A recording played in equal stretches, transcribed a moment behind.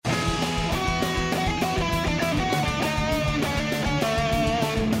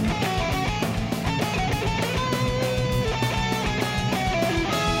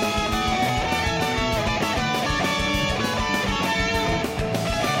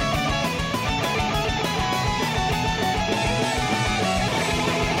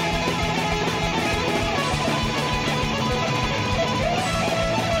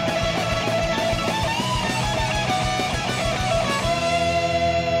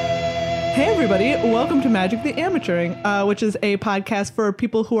Hey everybody, welcome to Magic the Amateuring, which is a podcast for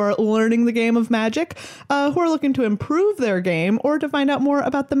people who are learning the game of Magic, who are looking to improve their game or to find out more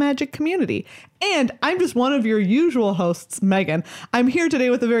about the Magic community. And I'm just one of your usual hosts, Megan. I'm here today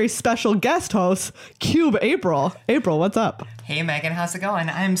with a very special guest host, Cube April. April, what's up? Hey Megan, how's it going?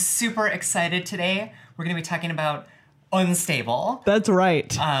 I'm super excited today. We're going to be talking about Unstable. That's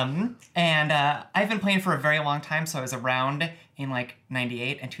right. I've been playing for a very long time, so I was around in like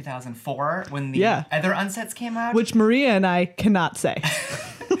 98 and 2004 when the other unsets came out. Which Maria and I cannot say.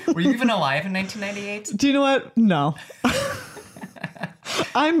 Were you even alive in 1998? Do you know what? No.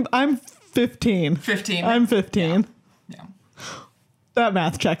 I'm 15. 15? I'm 15. Yeah. That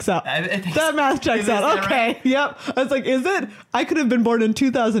math checks out. That math checks out. Okay. Right? Yep. I was like, is it? I could have been born in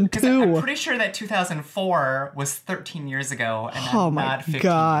 2002. I'm pretty sure that 2004 was 13 years ago and not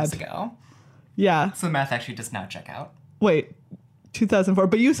 15 years ago. Yeah. So the math actually does not check out. Wait, 2004.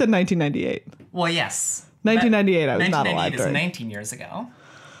 But you said 1998. Well, yes. 1998, I was not alive. 1998 is 19 years ago.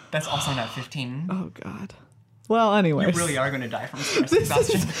 That's also not 15. Oh, God. Well, anyways. You really are going to die from stress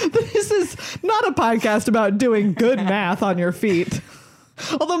exhaustion. This is not a podcast about doing good math on your feet.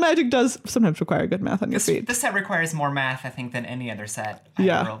 Although Magic does sometimes require good math on your feet. This set requires more math, I think, than any other set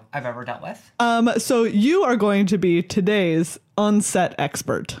I've ever dealt with. So you are going to be today's unset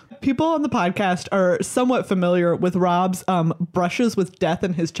expert. People on the podcast are somewhat familiar with Rob's brushes with death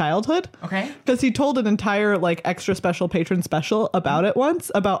in his childhood. Okay. Because he told an entire like extra special patron special about it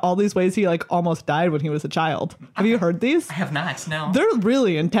once, about all these ways he like almost died when he was a child. Have you heard these? I have not, no. They're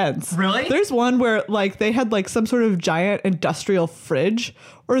really intense. Really? There's one where like they had like some sort of giant industrial fridge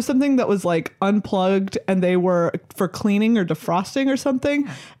or something that was like unplugged and they were for cleaning or defrosting or something.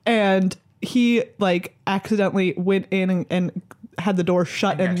 And he like accidentally went in and had the door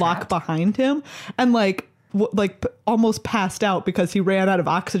shut and locked behind him and almost passed out because he ran out of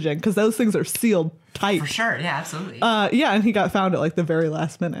oxygen because those things are sealed tight. For sure. Yeah, absolutely. And he got found at like the very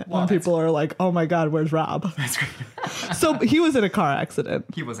last minute when people are like, oh my God, where's Rob? That's great. So he was in a car accident.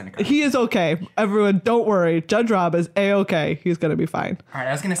 He was in a car. He is okay. Everyone, don't worry. Judge Rob is A-okay. He's going to be fine. All right.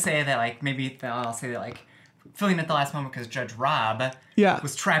 I was going to say that like maybe I'll say that like filling at the last moment because Judge Rob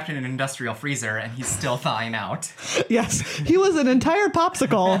was trapped in an industrial freezer and he's still thawing out. Yes. He was an entire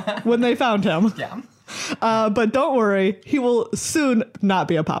popsicle when they found him. Yeah. But don't worry, he will soon not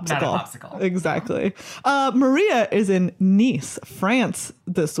be a popsicle. Not a popsicle. Exactly. Maria is in Nice, France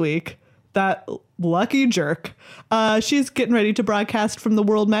this week. That lucky jerk. She's getting ready to broadcast from the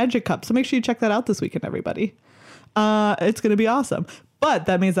World Magic Cup. So make sure you check that out this weekend, everybody. It's going to be awesome. But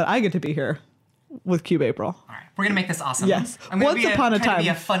that means that I get to be here with Cube April. All right, we're gonna make this awesome. Yes. I'm gonna try to be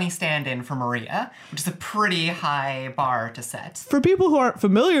a funny stand-in for Maria, which is a pretty high bar to set. For people who aren't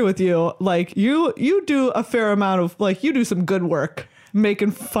familiar with you, like you do a fair amount of like you do some good work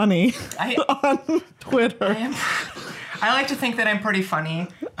making funny on Twitter. I like to think that I'm pretty funny,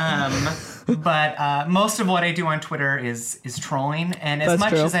 but most of what I do on Twitter is trolling, and as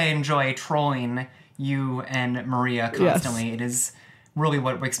much as I enjoy trolling you and Maria constantly, it is really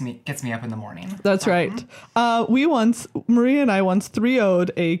what gets me up in the morning. That's right. Maria and I once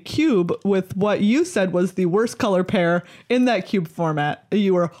 3-0'd a cube with what you said was the worst color pair in that cube format.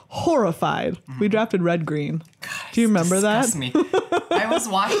 You were horrified. Mm-hmm. We drafted red-green. Do you remember that? Me. I was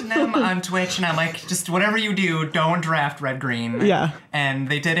watching them on Twitch and I'm like, just whatever you do, don't draft red-green. Yeah. And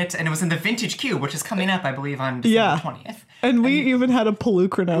they did it, and it was in the Vintage Cube, which is coming up, I believe, on December 20th. And we even had a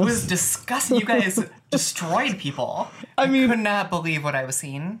Pelucranos. It was disgusting. You guys destroyed people. I could not believe what I was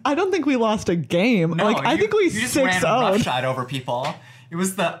seeing. I don't think we lost a game. No, I think we 6-0'd. You just ran a roughshod over people. It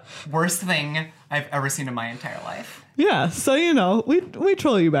was the worst thing I've ever seen in my entire life. Yeah, so we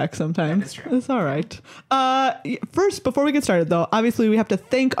troll you back sometimes. That is true. It's all right. First, before we get started, though, obviously we have to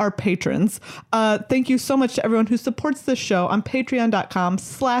thank our patrons. Thank you so much to everyone who supports this show on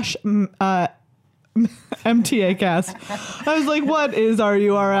patreon.com/MTAcast. I was like, what is our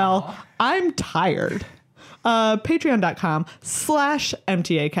URL? Wow. I'm tired.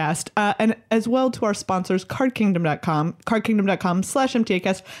 Patreon.com/MTAcast, and as well to our sponsors,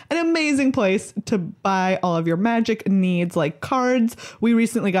 cardkingdom.com/MTAcast, an amazing place to buy all of your Magic needs like cards. We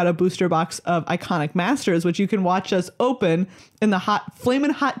recently got a booster box of Iconic Masters, which you can watch us open in the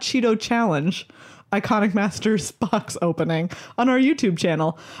Flamin' Hot Cheeto Challenge Iconic Masters box opening on our YouTube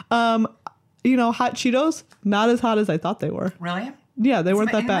channel. Hot Cheetos, not as hot as I thought they were. Really? Yeah, they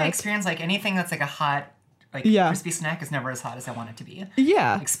weren't that bad. In my experience, like anything that's like a hot Like, Yeah. crispy snack is never as hot as I want it to be.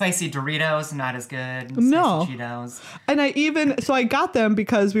 Yeah. Like, spicy Doritos, not as good. No. Spicy Cheetos. And I got them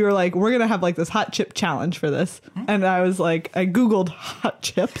because we were like, we're going to have like this hot chip challenge for this. And I was like, I Googled hot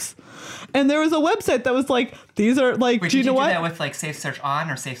chips. And there was a website that was like, these are like, Wait, do you know what? Did you do that with like Safe Search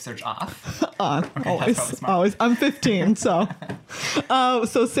on or Safe Search off? On. Okay, always. that's probably smart. Always. I'm 15, so.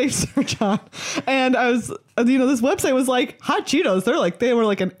 So Safe Search on. And I was, this website was like, hot Cheetos. They were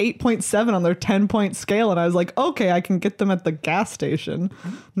like an 8.7 on their 10-point scale. And I was like, okay, I can get them at the gas station.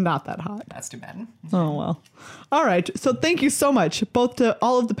 Not that hot. That's too bad. Oh, well. All right. So thank you so much, both to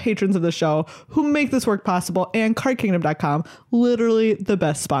all of the patrons of the show who make this work possible and cardkingdom.com, literally the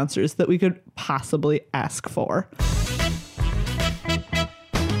best sponsors that we could possibly ask for.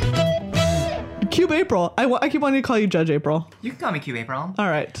 Cube April. I keep wanting to call you Judge April. You can call me Cube April. All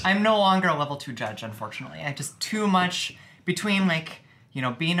right. I'm no longer a level 2 judge, unfortunately. I just too much between like,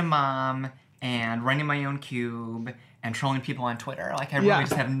 being a mom and running my own cube and trolling people on Twitter. Like, I really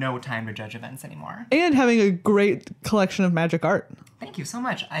just have no time to judge events anymore. And having a great collection of magic art. Thank you so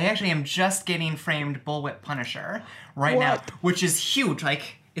much. I actually am just getting framed Bullwhip Punisher right now, which is huge.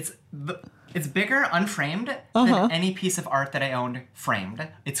 Like, it's bigger unframed than any piece of art that I owned framed.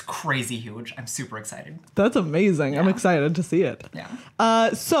 It's crazy huge. I'm super excited. That's amazing. Yeah. I'm excited to see it.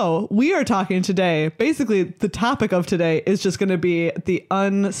 Yeah. So we are talking today, basically the topic of today is just going to be the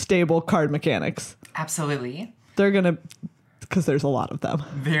unstable card mechanics. Absolutely. They're going to, because there's a lot of them.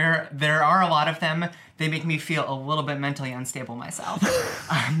 There are a lot of them. They make me feel a little bit mentally unstable myself.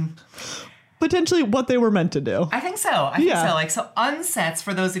 Potentially what they were meant to do. I think so. I think so. Like, so unsets,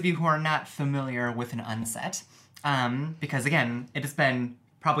 for those of you who are not familiar with an unset, because again, it has been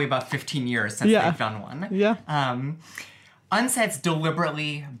probably about 15 years since they've done one. Yeah. Unsets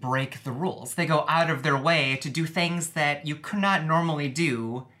deliberately break the rules. They go out of their way to do things that you could not normally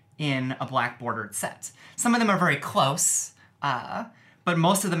do in a black bordered set. Some of them are very close, but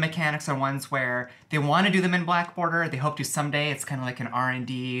most of the mechanics are ones where they want to do them in black border. They hope to someday. It's kind of like an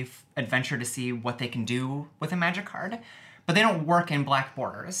R&D adventure to see what they can do with a magic card, but they don't work in black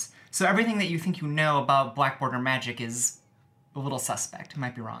borders. So everything that you think you know about black border magic is a little suspect.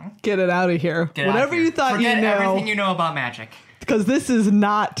 Might be wrong. Get it out of here. Whatever you thought Forget you know. everything you know about magic. Because this is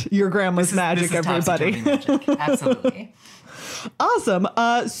not your grandma's magic, everybody. Magic. Absolutely. Awesome.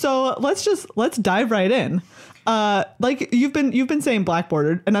 So let's dive right in. Like you've been saying black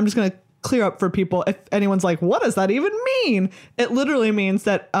bordered, and I'm just gonna clear up for people if anyone's like, what does that even mean? It literally means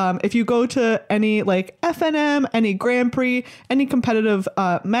that if you go to any like FNM, any Grand Prix, any competitive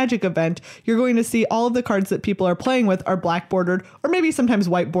magic event, you're going to see all of the cards that people are playing with are black bordered, or maybe sometimes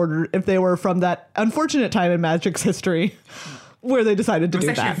white bordered if they were from that unfortunate time in Magic's history where they decided to do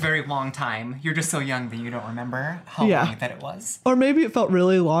that. It was actually a very long time. You're just so young that you don't remember how long that it was. Or maybe it felt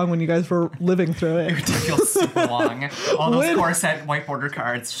really long when you guys were living through it. It did feel super long. All those corset white border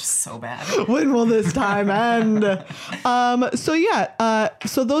cards, just so bad. When will this time end?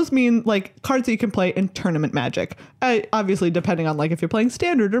 So those mean like cards that you can play in tournament Magic. Obviously, depending on like if you're playing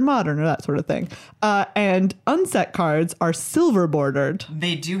standard or modern or that sort of thing. And unset cards are silver bordered.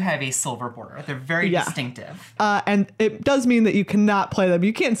 They do have a silver border. They're very distinctive. And it does mean that you cannot play them.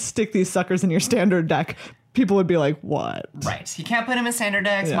 You can't stick these suckers in your standard deck. People would be like, what? Right. You can't put them in standard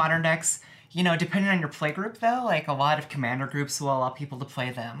decks, modern decks. Depending on your play group, though, like a lot of commander groups will allow people to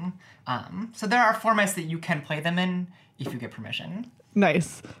play them. So there are formats that you can play them in if you get permission.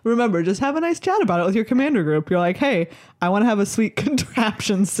 Nice. Remember, just have a nice chat about it with your commander group. You're like, hey, I want to have a sweet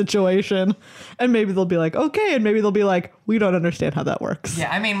contraption situation. And maybe they'll be like, okay. And maybe they'll be like, we don't understand how that works.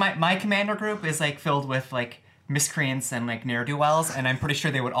 Yeah, I mean, my commander group is like filled with like miscreants and like ne'er-do-wells, and I'm pretty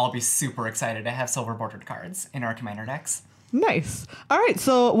sure they would all be super excited to have silver bordered cards in our commander decks. Nice. All right,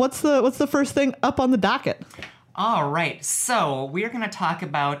 so what's the first thing up on the docket? All right, so we are going to talk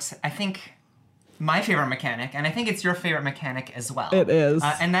about, I think, my favorite mechanic, and I think it's your favorite mechanic as well. It is.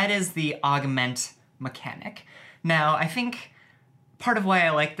 And that is the augment mechanic. Now, I think part of why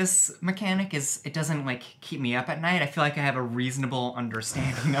I like this mechanic is it doesn't like keep me up at night. I feel like I have a reasonable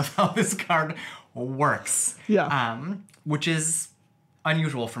understanding of how this card works. Yeah. Which is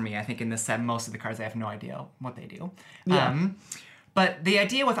unusual for me. I think in this set, most of the cards I have no idea what they do. Yeah. But the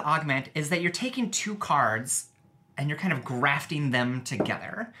idea with augment is that you're taking two cards and you're kind of grafting them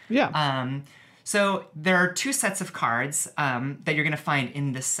together. Yeah. So there are two sets of cards that you're going to find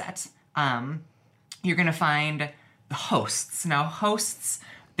in this set. You're going to find the hosts. Now, hosts,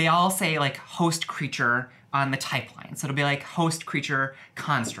 they all say like host creature on the type line. So it'll be like host creature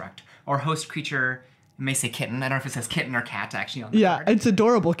construct or host creature, it may say kitten. I don't know if it says kitten or cat actually on the card. It's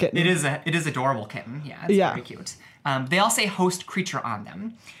adorable kitten. It is adorable kitten. Yeah, it's very cute. They all say host creature on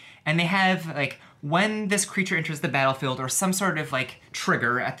them. And they have like when this creature enters the battlefield or some sort of like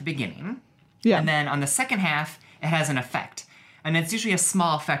trigger at the beginning. Yeah. And then on the second half, it has an effect. And it's usually a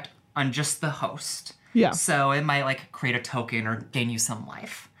small effect on just the host. Yeah. So it might like create a token or gain you some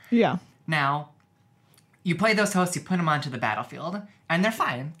life. Yeah. Now, you play those hosts, you put them onto the battlefield, and they're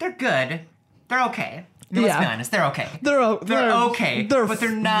fine. They're good. They're okay. No, let's be honest, they're okay. They're okay, but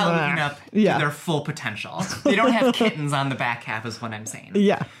they're not living up to their full potential. They don't have kittens on the back half is what I'm saying.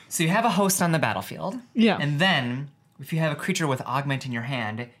 Yeah. So you have a host on the battlefield. Yeah. And then, if you have a creature with augment in your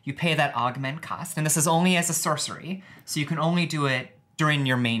hand, you pay that augment cost. And this is only as a sorcery, so you can only do it during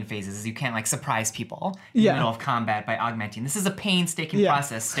your main phases. You can't like surprise people in the middle of combat by augmenting. This is a painstaking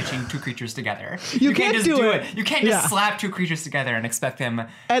process stitching two creatures together. You can't just do it. You can't just slap two creatures together and expect them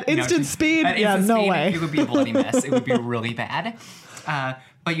at instant speed. At instant no speed, way. It would be a bloody mess. It would be really bad.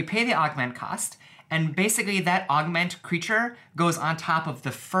 But you pay the augment cost, and basically that augment creature goes on top of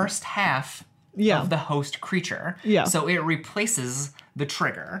the first half of the host creature. Yeah. So it replaces the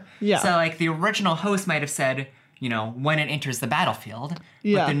trigger. Yeah. So like the original host might have said, you know, when it enters the battlefield.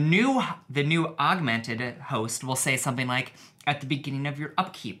 Yeah. But the new augmented host will say something like at the beginning of your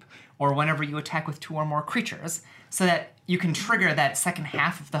upkeep or whenever you attack with two or more creatures, so that you can trigger that second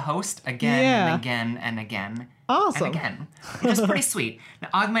half of the host again and again and again and again, which is pretty sweet. Now,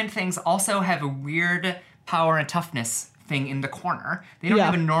 augment things also have a weird power and toughness thing in the corner. They don't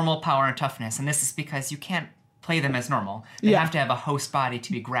have a normal power and toughness, and this is because you can't play them as normal. They have to have a host body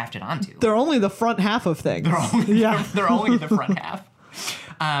to be grafted onto. They're only the front half of things. They're only the front half.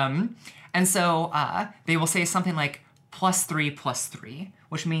 And so they will say something like +3/+3,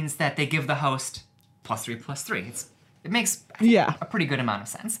 which means that they give the host +3/+3. It makes a pretty good amount of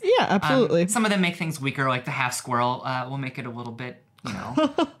sense. Yeah, absolutely. Some of them make things weaker, like the half squirrel will make it a little bit, you know,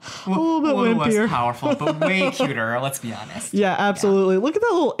 a little less wimpier. powerful, but way cuter, let's be honest. Yeah, absolutely. Look at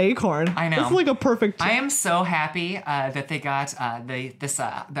that little acorn. I know. It's like a perfect... I am so happy that they got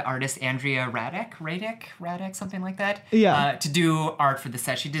the artist Andrea Radek, something like that, to do art for the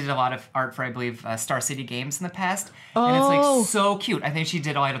set. She did a lot of art for, I believe, Star City Games in the past, and it's like so cute. I think she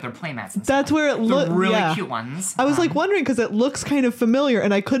did a lot of their playmats and That's stuff. where it looks... really cute ones. I was like wondering, because it looks kind of familiar,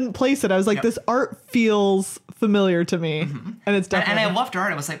 and I couldn't place it. I was like, this art feels familiar to me, and it's definitely... And I loved her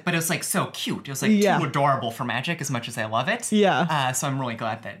art. It was like so cute. It was like too adorable for Magic, as much as I love it. Yeah. So I'm really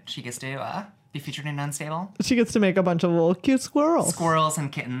glad that she gets to be featured in Unstable. She gets to make a bunch of little cute Squirrels and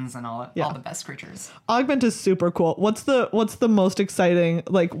kittens and all the best creatures. Augment is super cool. What's the most exciting?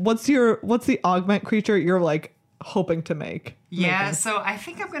 Like, what's the augment creature you're like hoping to make? Yeah. So I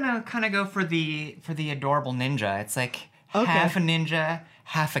think I'm gonna kind of go for the adorable ninja. It's like half a ninja,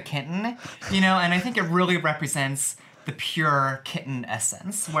 half a kitten, you know, and I think it really represents the pure kitten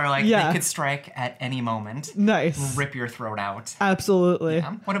essence, where like they could strike at any moment. Nice. Rip your throat out. Absolutely.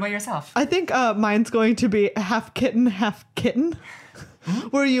 Yeah. What about yourself? I think mine's going to be half kitten,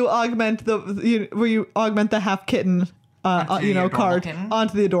 where you augment the half kitten card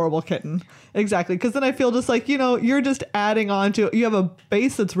onto the adorable kitten. Exactly. Because then I feel just like, you're just adding on to, you have a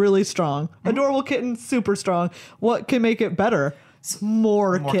base that's really strong. Adorable kitten, super strong. What can make it better?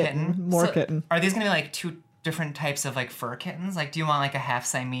 More kitten. Are these going to be like two different types of like fur kittens? Like, do you want like a half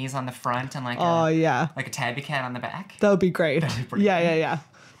Siamese on the front and like like a tabby cat on the back? That would be great. That'd be pretty Yeah.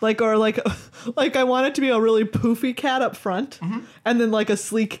 Like I want it to be a really poofy cat up front, and then like a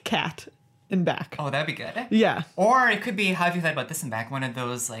sleek cat in back. Oh, that'd be good. Yeah. Or it could be, how have you thought about this in back? One of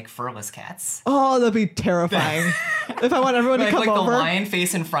those like furless cats. Oh, that'd be terrifying. If I want everyone to come like over. the lion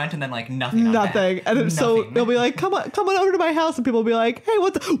face in front and then like nothing. And so they'll be like, come on over to my house, and people will be like, hey,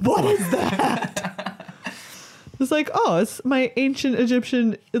 what is that? It's like, oh, it's my ancient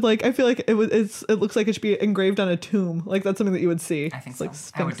Egyptian. Like, I feel like it looks like it should be engraved on a tomb. Like, that's something that you would see. I think it's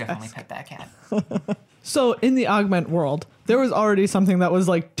so. Like I would definitely pet that cat. So in the augment world, there was already something that was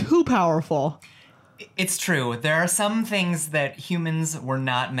like too powerful. It's true. There are some things that humans were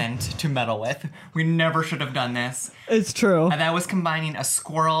not meant to meddle with. We never should have done this. It's true. And that was combining a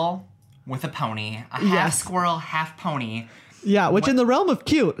squirrel with a pony. A half squirrel, half pony. Yeah, which in the realm of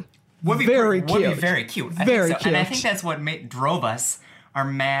cute, would be very cute. Very cute. And I think that's what drove us, our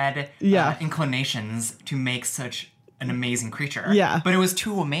mad inclinations to make such an amazing creature. Yeah. But it was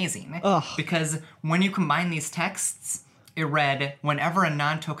too amazing. Ugh. Because when you combine these texts, it read, whenever a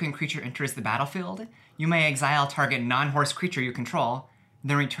non-token creature enters the battlefield, you may exile target non-horse creature you control,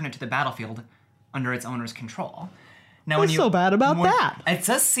 then return it to the battlefield under its owner's control. Now, What's so bad about that? It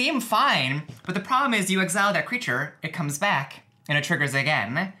does seem fine, but the problem is you exile that creature, it comes back, and it triggers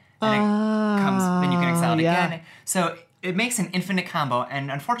again. And then you can exile it again. So it makes an infinite combo,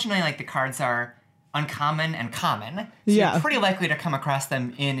 and unfortunately, like, the cards are uncommon and common. So you're pretty likely to come across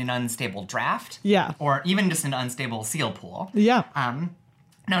them in an unstable draft. Yeah. Or even just an unstable seal pool. Yeah.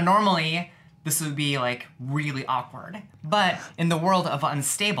 Now, normally, this would be, like, really awkward. But in the world of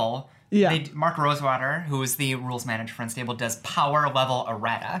unstable, Mark Rosewater, who is the rules manager for Unstable, does power level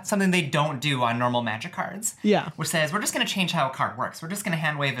errata, something they don't do on normal Magic cards. Yeah. Which says, we're just going to change how a card works. We're just going to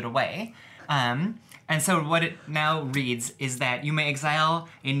hand wave it away. And so what it now reads is that you may exile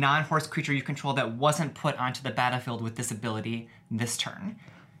a non-horse creature you control that wasn't put onto the battlefield with this ability this turn.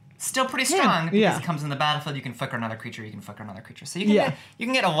 Still pretty strong because it comes in the battlefield. You can flicker another creature. You can flicker another creature. So you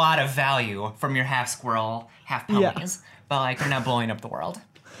can get a lot of value from your half squirrel, half ponies. But like they're not blowing up the world.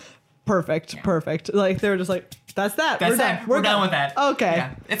 Perfect. Like they were just like, that's that. We're done with that. Okay.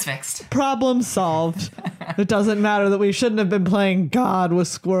 Yeah, it's fixed. Problem solved. It doesn't matter that we shouldn't have been playing God with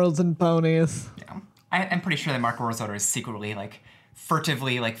squirrels and ponies. Yeah. I'm pretty sure that Mark Rosewater is secretly like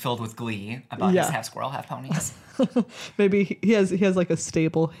furtively like filled with glee about his half squirrel, half ponies. Maybe he has like a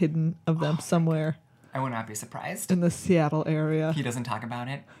stable hidden of them somewhere. I would not be surprised. In the Seattle area. He doesn't talk about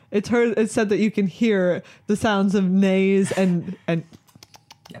it. It's said that you can hear the sounds of neighs and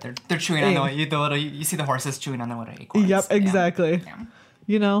yeah, they're chewing on the little you see the horses chewing on the little acorns. Yep, exactly. Yeah.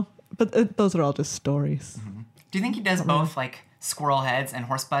 You know, but those are all just stories. Mm-hmm. Do you think he does both like squirrel heads and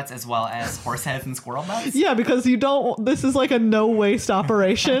horse butts as well as horse heads and squirrel butts? Yeah, because this is like a no waste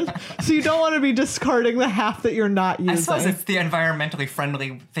operation. So you don't want to be discarding the half that you're not using. I suppose it's the environmentally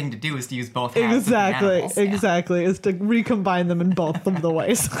friendly thing to do is to use both halves of the animals. Exactly. Is to recombine them in both of the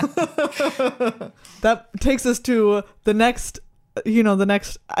ways. That takes us to the next, you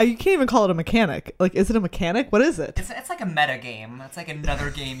can't even call it a mechanic. Like, is it a mechanic? What is it? It's like a meta game. It's like another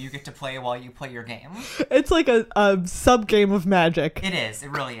game you get to play while you play your game. It's like a sub game of Magic. It is. It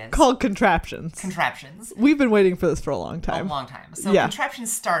really is. Called Contraptions. Contraptions. We've been waiting for this for a long time. So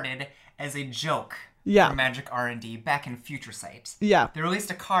Contraptions started as a joke for Magic R&D back in Future Sight. Yeah. They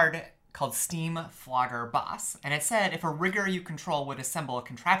released a card called Steam Flogger Boss, and it said if a rigger you control would assemble a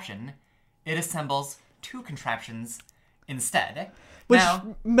contraption, it assembles 2 contraptions instead. Which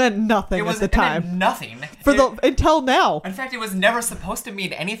meant nothing at the time. It meant nothing. Until now. In fact, it was never supposed to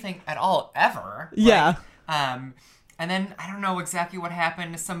mean anything at all, ever. Yeah. And then, I don't know exactly what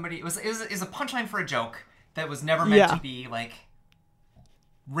happened. It was a punchline for a joke that was never meant to be, like,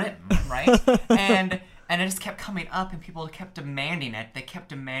 written, right? And it just kept coming up, and people kept demanding it. They kept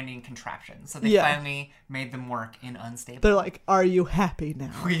demanding contraptions. So they finally made them work in Unstable. They're like, are you happy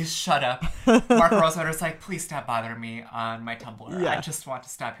now? Please shut up. Mark Rosewater's like, please stop bothering me on my Tumblr. I just want to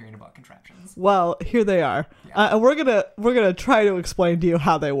stop hearing about contraptions. Well, here they are. And we're gonna try to explain to you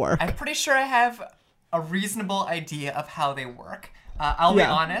how they work. I'm pretty sure I have a reasonable idea of how they work. I'll be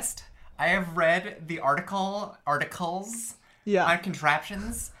honest. I have read the articles on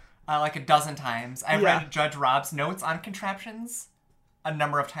contraptions like a dozen times. I've read Judge Rob's notes on contraptions a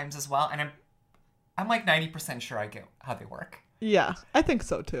number of times as well, and I'm like 90% sure I get how they work. Yeah, I think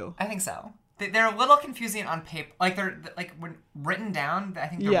so too. I think so. They're a little confusing on paper. Like they're like when written down, I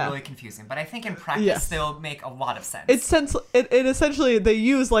think they're really confusing. But I think in practice they'll make a lot of sense. It essentially they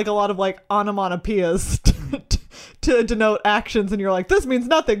use like a lot of like onomatopoeias to denote actions, and you're like, this means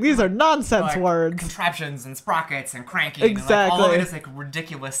nothing. These are nonsense words. Contraptions and sprockets and cranking. Exactly. And, like, all of it is like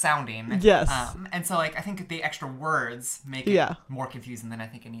ridiculous sounding. Yes. And so like I think the extra words make it more confusing than I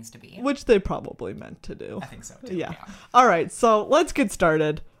think it needs to be. Which they probably meant to do. I think so too. Yeah. All right. So let's get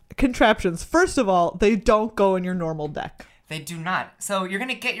started. Contraptions. First of all, they don't go in your normal deck. They do not. So you're going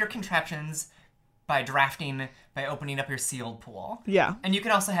to get your contraptions by drafting, by opening up your sealed pool. Yeah. And you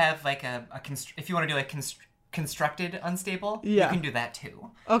can also have like if you want to do like constructed unstable, you can do that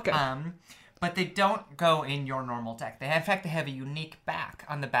too. Okay. But they don't go in your normal deck. In fact, they have a unique back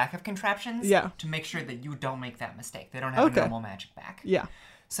on the back of contraptions to make sure that you don't make that mistake. They don't have a normal Magic back. Yeah.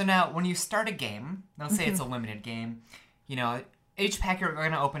 So now when you start a game, let's say it's a limited game, each pack you're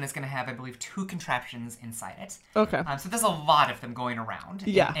going to open is going to have, I believe, 2 contraptions inside it. Okay. So there's a lot of them going around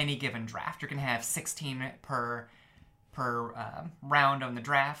in any given draft. You're going to have 16 per round on the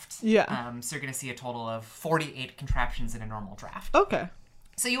draft. Yeah. So you're going to see a total of 48 contraptions in a normal draft. Okay.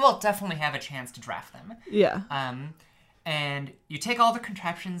 So you will definitely have a chance to draft them. Yeah. And you take all the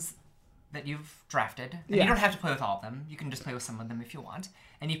contraptions that you've drafted, and you don't have to play with all of them. You can just play with some of them if you want.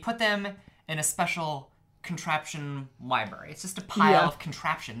 And you put them in a special contraption library. It's just a pile of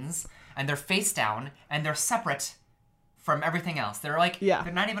contraptions, and they're face down, and they're separate from everything else. They're like,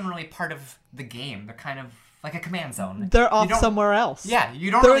 they're not even really part of the game. They're kind of like a command zone. They're off somewhere else. Yeah,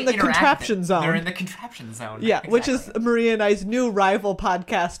 you don't They're really in the contraption zone. They're in the contraption zone. Yeah, exactly. Which is Maria and I's new rival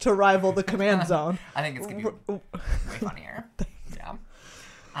podcast to rival the command zone. I think it's going to be way funnier. Yeah.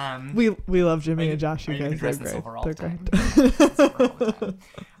 We love Jimmy and Josh. You guys, they're great. Great.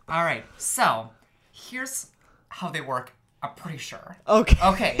 All right, so here's how they work. I'm pretty sure.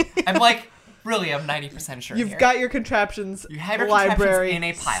 Okay. I'm like, really, I'm 90% sure. You've got your contraptions. You have your library contraptions in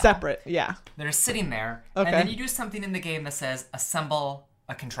a pile. Separate, yeah. They're sitting there, and then you do something in the game that says assemble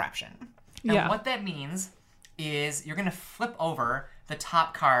a contraption. And what that means is you're gonna flip over the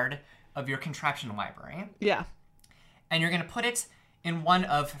top card of your contraption library. Yeah. And you're gonna put it in one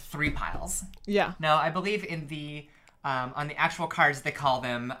of 3 piles. Yeah. Now, I believe in the on the actual cards they call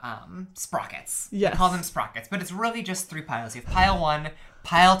them sprockets. Yes. They call them sprockets, but it's really just 3 piles. You have pile 1,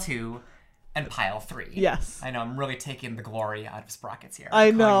 pile 2, and pile 3. Yes. I know, I'm really taking the glory out of sprockets here.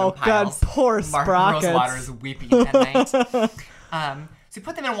 I know. God, poor sprockets. Rosewater is weeping at night. So you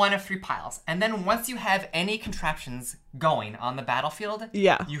put them in one of 3 piles, and then once you have any contraptions going on the battlefield,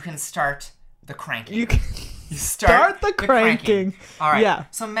 you can start the cranking. You start the cranking. All right. Yeah.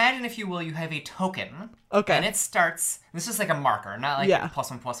 So imagine, if you will, you have a token. Okay. And it starts. This is like a marker, not like a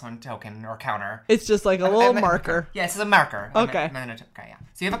 +1/+1 token or counter. It's just like a little marker. Yeah, it's a marker. Okay. Okay.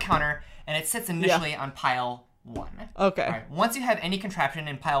 So you have a counter, and it sits initially on pile 1. Okay. All right. Once you have any contraption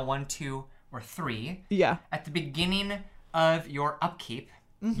in pile 1, 2, or 3. Yeah. At the beginning of your upkeep,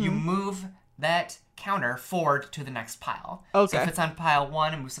 you move that counter forward to the next pile. Okay. So if it's on pile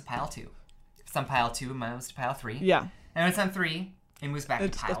 1, it moves to pile 2. If it's on pile 2, it moves to pile 3. Yeah. And when it's on 3, it moves back to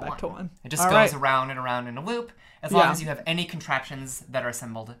pile 1. To 1. It just goes around and around in a loop, as long as you have any contraptions that are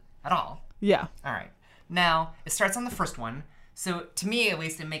assembled at all. Yeah. All right. Now, it starts on the first one. So to me, at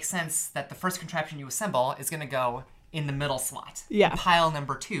least, it makes sense that the first contraption you assemble is going to go in the middle slot. Yeah. Pile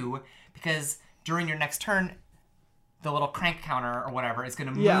number 2, because during your next turn, the little crank counter or whatever is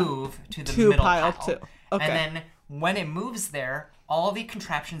going to move to the middle pile. 2. Okay. And then when it moves there, all the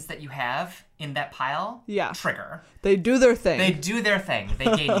contraptions that you have in that pile trigger. They do their thing. They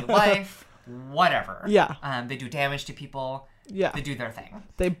gain you life, whatever. Yeah. They do damage to people. Yeah. They do their thing.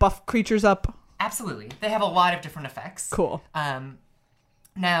 They buff creatures up. Absolutely. They have a lot of different effects. Cool.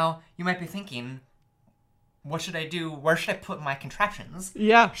 Now, you might be thinking, what should I do? Where should I put my contraptions?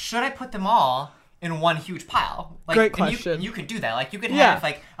 Yeah. Should I put them all in one huge pile? Like, great question. You could do that. Like, you could have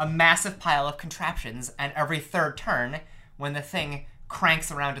like a massive pile of contraptions, and every third turn, when the thing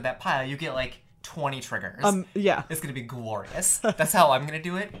cranks around to that pile, you get like 20 triggers. Yeah. It's gonna be glorious. That's how I'm gonna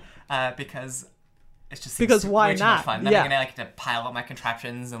do it, because it's just why way too not? much fun. Then I'm gonna like to pile up my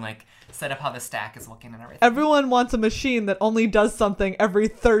contraptions and like set up how the stack is looking and everything. Everyone wants a machine that only does something every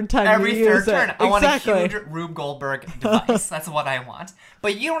third time every you use third turn. it. I want a huge Rube Goldberg device. That's what I want.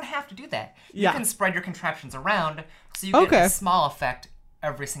 But you don't have to do that. You can spread your contraptions around so you get a small effect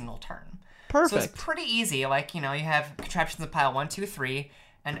every single turn. Perfect. So it's pretty easy. Like, you have contraptions in pile 1, 2, 3,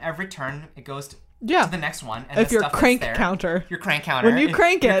 and every turn it goes to the next one. And if your crank counter. Your crank counter. When you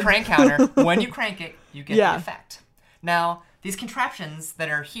crank it. Your crank counter. When you crank it, you get the effect. Now, these contraptions that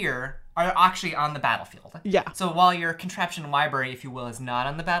are here are actually on the battlefield. Yeah. So while your contraption library, if you will, is not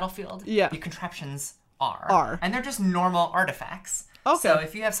on the battlefield, the contraptions are. And they're just normal artifacts. Okay. So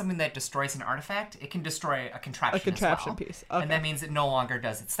if you have something that destroys an artifact, it can destroy a contraption as well. Piece. Okay. And that means it no longer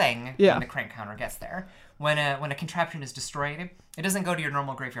does its thing when the crank counter gets there. When a contraption is destroyed, it doesn't go to your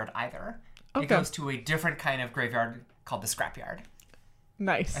normal graveyard either. Okay. It goes to a different kind of graveyard called the scrapyard.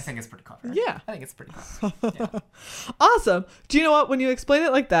 Nice. I think it's pretty clever. Yeah. I think it's pretty clever. Yeah. Awesome. Do you know what? When you explain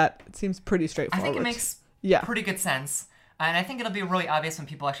it like that, it seems pretty straightforward. I think it makes pretty good sense. And I think it'll be really obvious when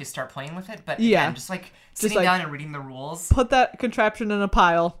people actually start playing with it. But again, just like sitting down and reading the rules. Put that contraption in a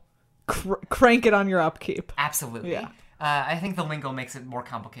pile. Crank it on your upkeep. Absolutely. Yeah. I think the lingo makes it more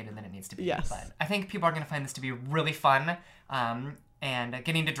complicated than it needs to be. Yes. But I think people are going to find this to be really fun. And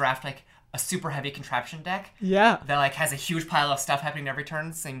getting to draft like a super heavy contraption deck that like has a huge pile of stuff happening every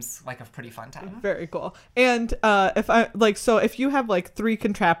turn seems like a pretty fun time. Very cool. And if you have like 3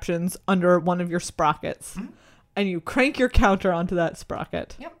 contraptions under one of your sprockets and you crank your counter onto that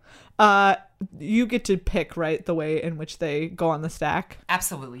sprocket, you get to pick, right, the way in which they go on the stack?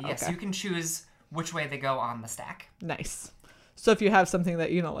 Absolutely, yes. Okay. You can choose which way they go on the stack. Nice. So if you have something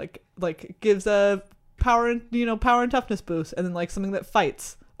that, like gives a power and toughness boost, and then like something that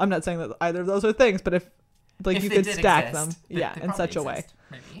fights. I'm not saying that either of those are things, but if you could stack them, in such a way.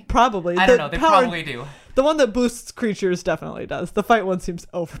 Maybe. Probably. I don't know. They probably do. The one that boosts creatures definitely does. The fight one seems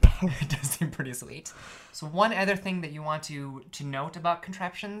overpowered. It does seem pretty sweet. So one other thing that you want to note about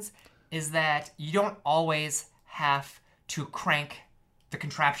contraptions is that you don't always have to crank the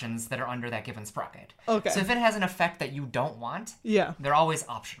contraptions that are under that given sprocket. Okay. So if it has an effect that you don't want, they're always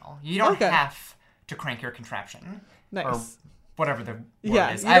optional. You don't have to crank your contraption. Nice. Or whatever the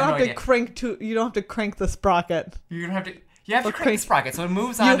word is. You don't have to crank the sprocket. You don't have to. You have to crank the sprocket, so it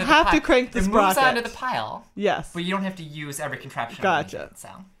moves onto the pile. You have to crank the sprocket. It moves onto the pile. Yes. But you don't have to use every contraption. Gotcha. So.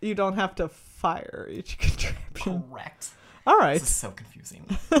 You don't have to fire each contraption. Correct. All right. This is so confusing.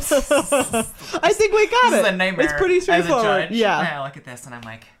 I think we got it. This is a nightmare. It's pretty straightforward. As a judge, yeah. And I look at this and I'm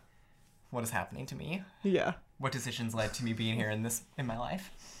like, what is happening to me? Yeah. What decisions led to me being here in my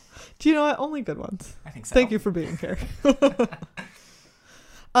life? Do you know what? Only good ones. I think so. Thank you for being here.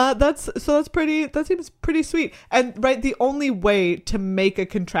 That seems pretty sweet. And right, the only way to make a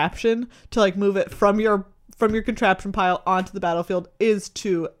contraption to like move it from your contraption pile onto the battlefield is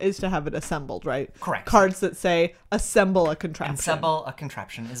to have it assembled, right? Correct. Cards that say assemble a contraption. Assemble a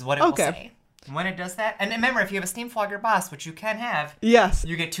contraption is what it will say. When it does that, and remember, if you have a Steam Flogger boss, which you can have, yes,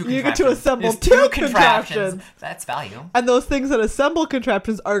 you get 2 contraptions. You get to assemble two contraptions. That's value. And those things that assemble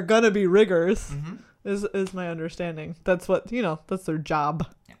contraptions are gonna be riggers. Mm-hmm. Is my understanding. That's what that's their job.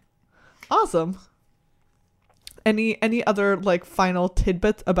 Yeah. Awesome. Any other like final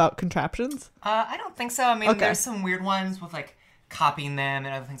tidbits about contraptions? I don't think so. I mean, there's some weird ones with like copying them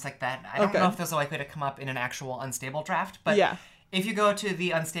and other things like that. I don't know if those are likely to come up in an actual unstable draft, but yeah. If you go to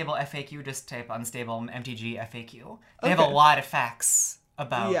the unstable FAQ, just type unstable MTG FAQ. They have a lot of facts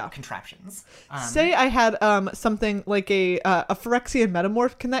about contraptions. Say I had something like a Phyrexian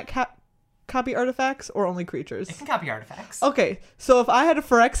Metamorph. Can that copy artifacts or only creatures? It can copy artifacts. Okay, so if I had a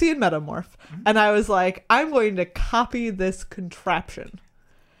Phyrexian Metamorph and I was like, I'm going to copy this contraption,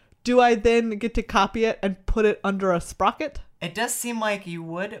 do I then get to copy it and put it under a sprocket? It does seem like you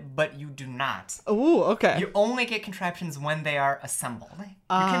would, but you do not. Ooh, okay. You only get contraptions when they are assembled. You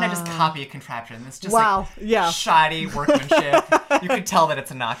cannot just copy a contraption. It's just shoddy workmanship. You could tell that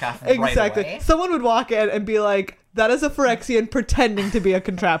it's a knockoff right away. Someone would walk in and be like, that is a Phyrexian pretending to be a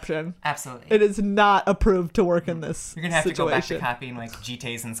contraption. Absolutely. It is not approved to work in this You're going to have to go back to copying like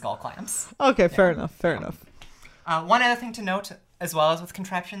GTAs and skull clamps. Okay, fair enough. One other thing to note, as well as with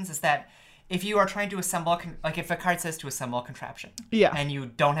contraptions, is that if you are trying to assemble, like if a card says to assemble a contraption, and you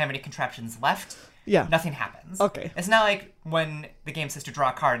don't have any contraptions left, nothing happens. Okay. It's not like when the game says to draw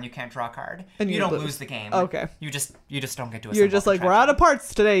a card and you can't draw a card. And you don't lose the game. Okay. You just don't get to assemble. You're just like, we're out of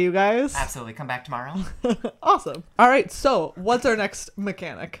parts today, you guys. Absolutely. Come back tomorrow. Awesome. All right. So what's our next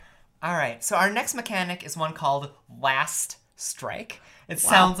mechanic? All right. So our next mechanic is one called Last Strike. It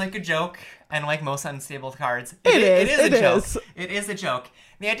sounds like a joke, and like most unstable cards, it is a joke. It is a joke.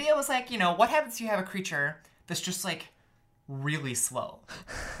 The idea was like, what happens if you have a creature that's just like really slow?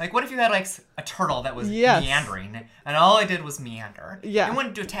 Like, what if you had like a turtle that was meandering, and all it did was meander? Yeah. It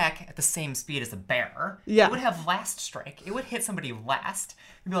wanted to attack at the same speed as a bear. Yeah. It would have Last Strike. It would hit somebody last.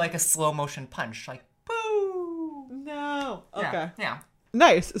 It'd be like a slow motion punch, like boo. No. Okay. Yeah.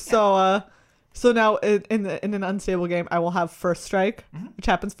 Nice. So, so now in an unstable game, I will have first strike, which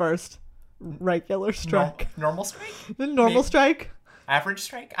happens first. Regular strike. Normal strike. The normal strike. Average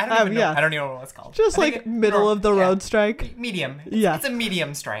strike? I don't even know. I don't even know what it's called. Just like middle of the road strike. Medium. It's a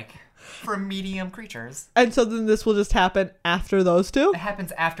medium strike for medium creatures. And so then this will just happen after those two? It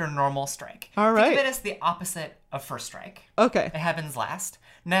happens after normal strike. All right. Think of it as the opposite of first strike. Okay. It happens last.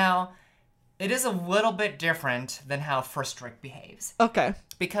 Now, it is a little bit different than how first strike behaves. Okay.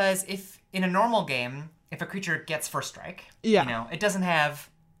 Because if in a normal game, if a creature gets first strike, it doesn't have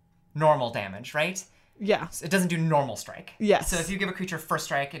normal damage, right? Yeah. So it doesn't do normal strike. Yes. So if you give a creature first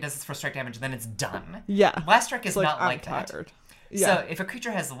strike, it does its first strike damage, then it's done. Yeah. Last strike is not like that. Yeah. So if a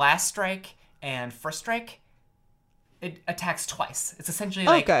creature has last strike and first strike, it attacks twice. It's essentially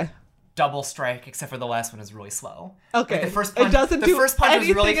like double strike, except for the last one is really slow. Okay. Like the first punch, it doesn't do first punch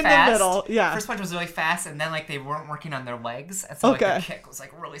was really in fast. The middle. Yeah. First punch was really fast, and then like they weren't working on their legs, and so like their kick was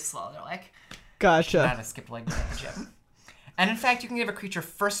like really slow. They're like, gotcha. Not a skip leg in the gym. And in fact, you can give a creature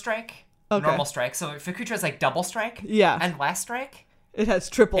first strike. Normal strike. So if a creature has like double strike and last strike, it has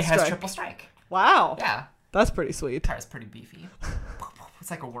triple strike. Wow. Yeah. That's pretty sweet. Car's pretty beefy. It's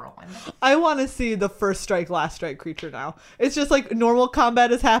like a whirlwind. I want to see the first strike, last strike creature now. It's just like normal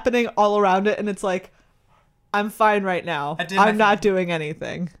combat is happening all around it, and it's like, I'm fine right now. I'm not doing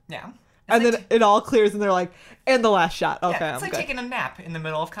anything. Yeah. And then it all clears, and they're like, and the last shot. Okay, it's like taking a nap in the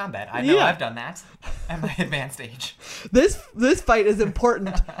middle of combat. I know I've done that at my advanced age. This fight is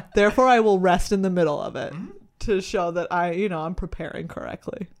important. Therefore, I will rest in the middle of it to show that I'm preparing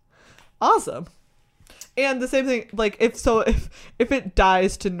correctly. Awesome. And the same thing, like if it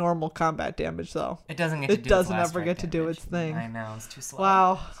dies to normal combat damage, though, it doesn't ever get to do its thing. I know, it's too slow.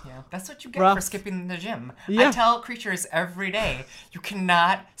 Wow. Yeah, that's what you get for skipping the gym. Yeah. I tell creatures every day, you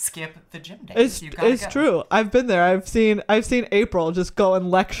cannot skip the gym days. It's true. I've been there. I've seen April just go and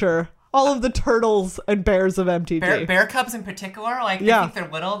lecture all of the turtles and bears of MTG. Bear cubs in particular, like they think they're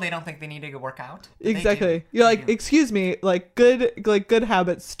little, they don't think they need to go work out. Exactly. You're like, excuse me, like good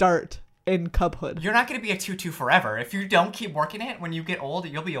habits start in cubhood. You're not going to be a 2/2 forever. If you don't keep working it, when you get old,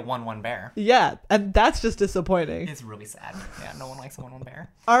 you'll be a 1/1 bear. Yeah, and that's just disappointing. It's really sad. Yeah, no one likes a 1/1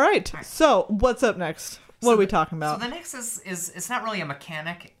 bear. All right. So what's up next? What are we talking about? So the next is it's not really a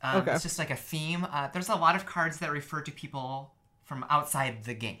mechanic. It's just like a theme. There's a lot of cards that refer to people from outside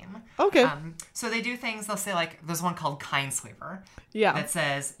the game. Okay. So they do things, they'll say like, there's one called Kindslaver. Yeah. That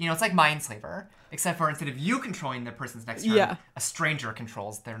says, it's like Mindslaver, except for instead of you controlling the person's next turn, a stranger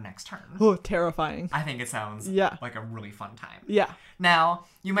controls their next turn. Oh, terrifying. I think it sounds like a really fun time. Yeah. Now,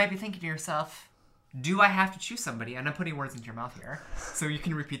 you might be thinking to yourself, do I have to choose somebody? And I'm putting words into your mouth here, so you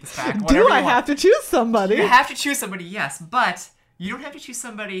can repeat this back. Do I have to choose somebody? You have to choose somebody, yes, but you don't have to choose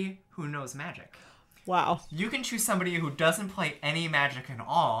somebody who knows Magic. Wow. You can choose somebody who doesn't play any Magic at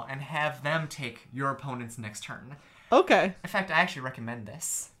all and have them take your opponent's next turn. Okay. In fact, I actually recommend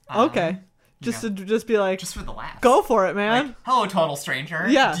this. Okay. Just be like, just for the laugh. Go for it, man. Like, hello, total stranger.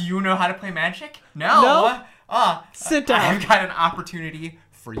 Yeah. Do you know how to play Magic? No. Sit down. I've got an opportunity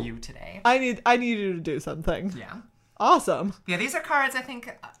for you today. I need you to do something. Yeah. Awesome. Yeah, these are cards I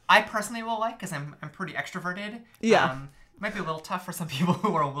think I personally will like because I'm pretty extroverted. Yeah. Might be a little tough for some people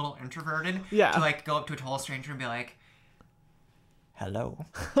who are a little introverted. Yeah. To like go up to a total stranger and be like, hello.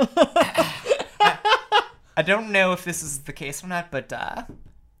 I don't know if this is the case or not, but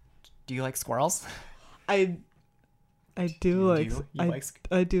do you like squirrels? I do like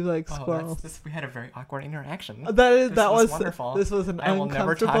squirrels. We had a very awkward interaction. That was wonderful. This was an I will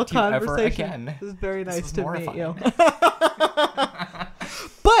never uncomfortable talk to you ever conversation. again. This is very nice to meet you. Horrifying.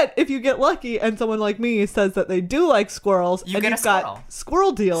 But if you get lucky and someone like me says that they do like squirrels, you and get you've a squirrel. got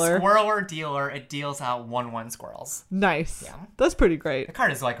Squirrel Dealer. Squirrel Dealer, it deals out 1/1 squirrels. Nice. Yeah. That's pretty great. The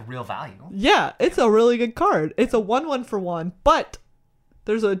card is like real value. Yeah, it's a really good card. It's a 1/1 for 1, but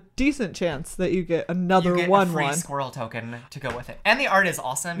there's a decent chance that you get another 1/1. You get a free squirrel token to go with it. And the art is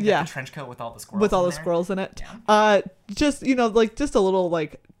awesome. You get the trench coat with all the squirrels with all the squirrels in it. Yeah. Just a little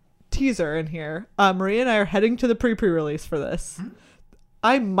teaser in here. Maria and I are heading to the pre-release for this.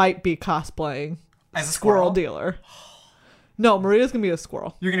 I might be cosplaying as a Squirrel Dealer. No, Maria's gonna be a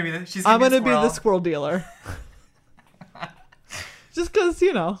squirrel. You're gonna be I'm gonna be the Squirrel Dealer. Just because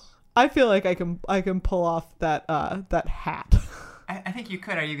I feel like I can pull off that hat. I think you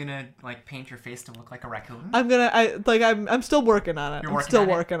could. Are you gonna paint your face to look like a raccoon? I'm still working on it. I'm still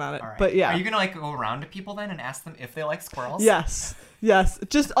working on it. Right. But yeah. Are you gonna go around to people then and ask them if they like squirrels? Yes.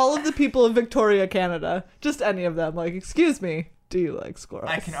 Just all of the people of Victoria, Canada. Just any of them. Excuse me. Do you like squirrels?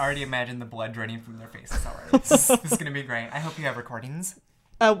 I can already imagine the blood draining from their faces already. This is gonna be great. I hope you have recordings.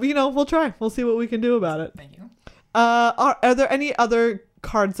 We'll try. We'll see what we can do about it. Thank you. Are there any other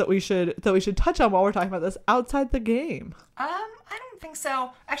cards that we should touch on while we're talking about this outside the game? I don't think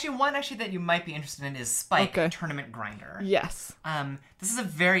so. Actually, one that you might be interested in is Spike Tournament Grinder. Yes. This is a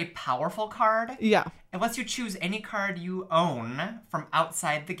very powerful card. Yeah. It lets you choose any card you own from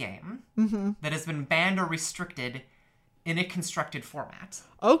outside the game that has been banned or restricted in a constructed format.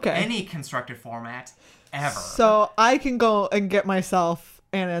 Okay. Any constructed format ever. So I can go and get myself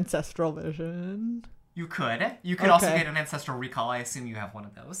an Ancestral Vision. You could. You could also get an Ancestral Recall. I assume you have one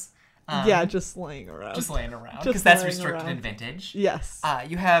of those. Just laying around. Because that's restricted in Vintage. Yes.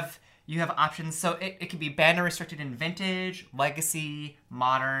 You have options. So it can be banned or restricted in Vintage, Legacy,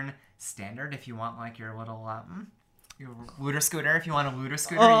 Modern, Standard. If you want your little your looter scooter. If you want a looter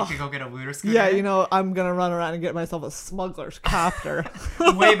scooter, you could go get a looter scooter. Yeah, I'm gonna run around and get myself a smuggler's copter.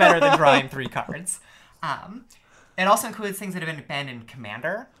 Way better than drawing 3 cards. It also includes things that have been banned in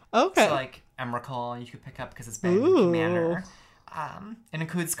Commander. Okay. So Emrakul, you could pick up because it's banned in Commander. It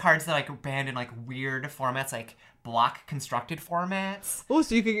includes cards that are banned in weird formats, like block constructed formats. Oh,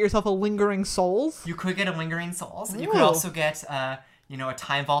 so you could get yourself a Lingering Souls? You could get a Lingering Souls. You could also get a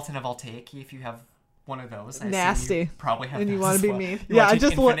Time Vault and a Voltaic if you have one of those. Nasty. You probably have. And those you want to be well. me? Yeah,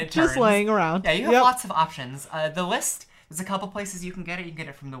 just laying around. Yeah, you have lots of options. The list. There's a couple places you can get it. You can get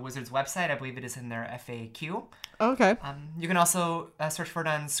it from the Wizards website. I believe it is in their FAQ. Okay. You can also search for it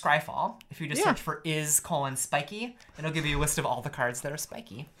on Scryfall. If you just search for Spiky, it'll give you a list of all the cards that are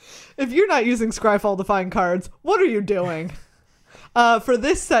spiky. If you're not using Scryfall to find cards, what are you doing? For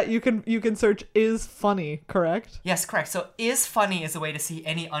this set, you can search Is Funny, correct? Yes, correct. So Is Funny is a way to see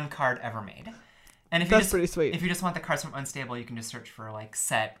any uncard ever made. And that's pretty sweet. If you just want the cards from Unstable, you can just search for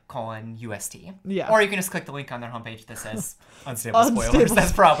set:UST. Yeah. Or you can just click the link on their homepage that says Unstable Spoilers.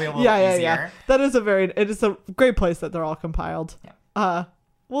 That's probably a little easier. Yeah. That is it is a great place that they're all compiled. Yeah.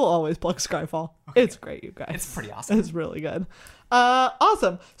 We'll always plug Scryfall. Okay. It's great, you guys. It's pretty awesome. It's really good.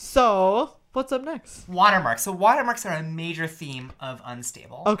 Awesome. So what's up next? Watermarks. So watermarks are a major theme of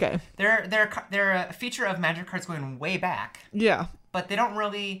Unstable. Okay. They're a feature of Magic cards going way back. Yeah. But they don't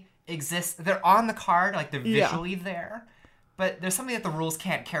really exist. They're on the card, like they're visually there. But there's something that the rules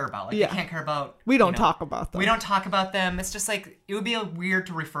can't care about. Like they can't care about. We don't talk about them. We don't talk about them. It's just like it would be weird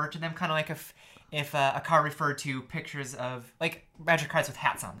to refer to them, kind of like if a card referred to pictures of like Magic cards with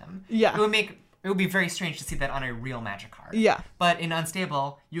hats on them. Yeah. It would be very strange to see that on a real Magic card. Yeah. But in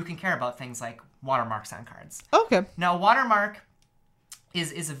Unstable, you can care about things like watermarks on cards. Okay. Now, watermark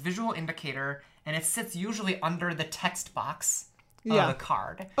is a visual indicator, and it sits usually under the text box of the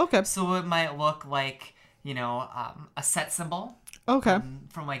card. Okay. So it might look like, a set symbol. Okay.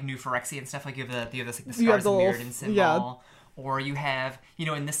 From like New Phyrexia and stuff. Like you have the Scars of Mirrodin symbol. Yeah. Or you have,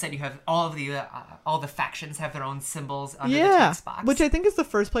 in this set you have all the factions have their own symbols under the text box. Which I think is the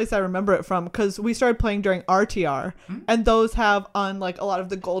first place I remember it from, because we started playing during RTR, and those have on like a lot of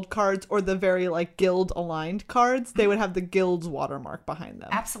the gold cards or the very like guild aligned cards, they would have the guild's watermark behind them.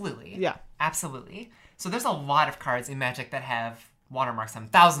 Absolutely. Yeah. Absolutely. So there's a lot of cards in Magic that have watermarks on,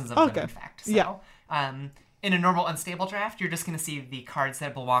 thousands of them in fact. So, in a normal Unstable draft, you're just going to see the cards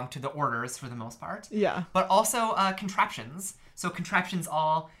that belong to the orders for the most part. Yeah. But also contraptions. So contraptions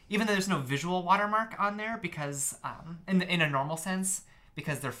even though there's no visual watermark on there, because in a normal sense,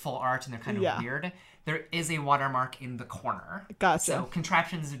 because they're full art and they're kind of weird, there is a watermark in the corner. Gotcha. So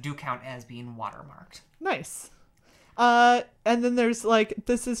contraptions do count as being watermarked. Nice. And then there's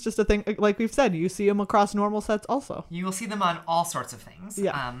this is just a thing, like we've said, you see them across normal sets also. You will see them on all sorts of things.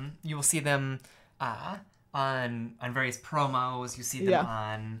 Yeah. You will see them on various promos. You see them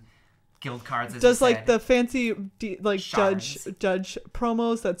on guild cards. As does you said. the fancy judge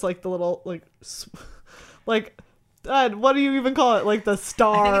promos? That's like the little what do you even call it? Like the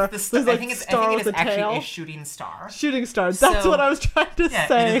star. I think it's actually a shooting star. Shooting star. That's what I was trying to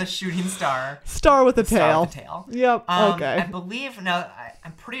say. It is a shooting star. Star with a tail. Star with a tail. Yep. Okay. I believe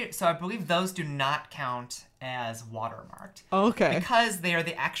I believe those do not count as watermarked. Okay. Because they are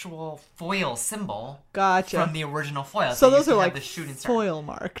the actual foil symbol. Gotcha. From the original foil. So those are like the shooting star. Foil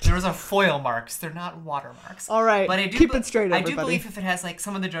marked. Those are foil marks. They're not watermarks. All right. But keep it straight, everybody. I do believe if it has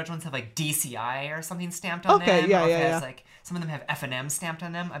some of the judge ones have DCI or something stamped on them. Okay. Yeah. Or if it has some of them have F&M stamped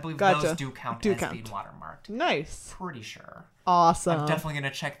on them. I believe those do count as being watermarked. Nice. Pretty sure. Awesome. I'm definitely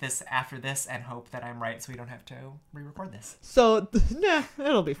going to check this after this and hope that I'm right so we don't have to re-record this. So,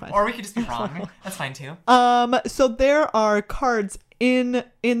 it'll be fine. Or we could just be wrong. That's fine too. So there are cards in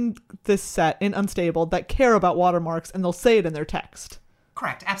this set, in Unstable, that care about watermarks, and they'll say it in their text.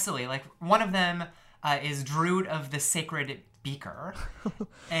 Correct. Absolutely. Like, one of them is Druid of the Sacred Beaker.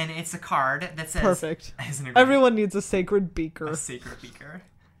 And it's a card that says... Perfect. Everyone needs a sacred beaker. A sacred beaker.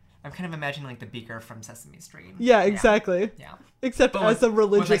 I'm kind of imagining the beaker from Sesame Street. Yeah, exactly. Yeah. Except as a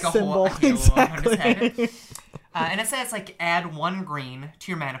religious symbol. Exactly. And it says add 1 green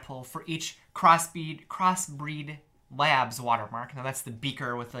to your mana pool for each crossbreed labs watermark. Now that's the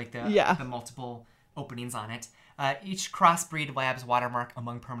beaker with the multiple openings on it. Each crossbreed labs watermark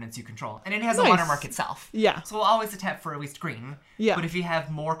among permanents you control. And it has a watermark itself. Yeah. So we'll always tap for at least green. Yeah. But if you have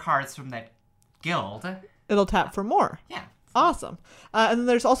more cards from that guild... It'll tap for more. Yeah. Awesome. And then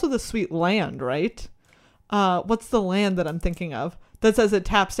there's also the sweet land, right? What's the land that I'm thinking of? That says it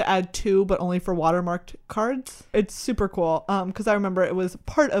taps to add 2, but only for watermarked cards. It's super cool. Because I remember it was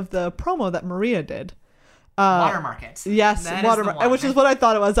part of the promo that Maria did. Watermark it. Yes, watermark, which is what I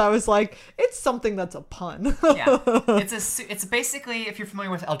thought it was. I was like, it's something that's a pun. Yeah, it's basically, if you're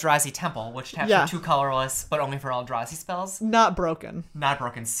familiar with Eldrazi Temple, which taps for 2 colorless, but only for Eldrazi spells. Not broken.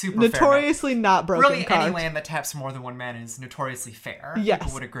 Super notoriously fair. Not broken. Really, card. Any land that taps more than 1 mana is notoriously fair. Yes,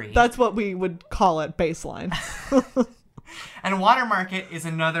 people would agree. That's what we would call it, baseline. And Watermark It is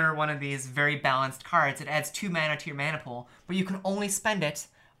another one of these very balanced cards. It adds 2 mana to your mana pool, but you can only spend it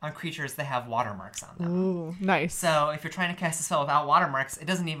on creatures that have watermarks on them. Ooh, nice. So if you're trying to cast a spell without watermarks, it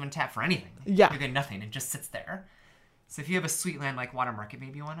doesn't even tap for anything. Yeah. You get nothing. It just sits there. So if you have a sweet land like Watermark It,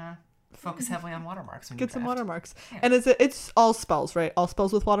 maybe you want to focus heavily on watermarks when you get some watermarks. Yeah. And it's all spells, right? All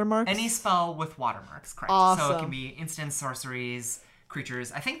spells with watermarks? Any spell with watermarks, correct. Awesome. So it can be instant sorceries,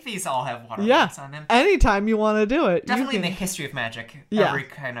 creatures. I think these all have watermarks on them. Anytime you want to do it. Definitely in the history of Magic, every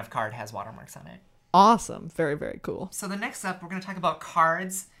kind of card has watermarks on it. Awesome. Very, very cool. So the next up, we're going to talk about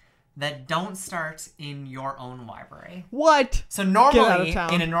cards that don't start in your own library. What? So normally,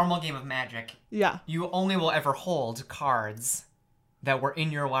 in a normal game of Magic, you only will ever hold cards that were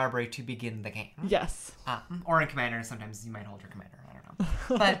in your library to begin the game. Yes. Or in Commander, sometimes you might hold your Commander. I don't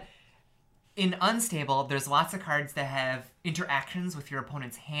know. But in Unstable, there's lots of cards that have interactions with your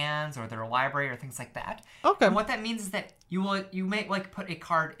opponent's hands or their library or things like that. Okay. And what that means is that you might like put a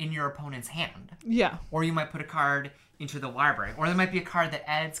card in your opponent's hand. Yeah. Or you might put a card into the library. Or there might be a card that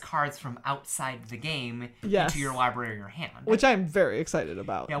adds cards from outside the game into your library or your hand. Which I'm very excited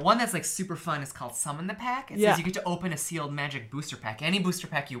about. Yeah, one that's like super fun is called Summon the Pack. It says you get to open a sealed Magic booster pack. Any booster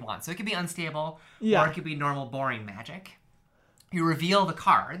pack you want. So it could be Unstable or it could be normal boring Magic. You reveal the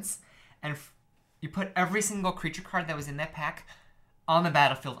cards and you put every single creature card that was in that pack on the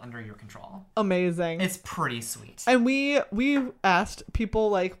battlefield under your control. Amazing. It's pretty sweet. And we asked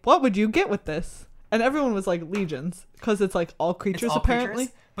people, like, what would you get with this? And everyone was like, legions, because it's like all creatures, apparently.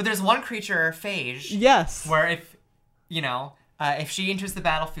 Creatures. But there's one creature, Phage. Yes. Where if she enters the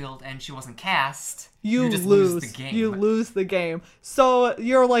battlefield and she wasn't cast, you just lose the game. You lose the game. So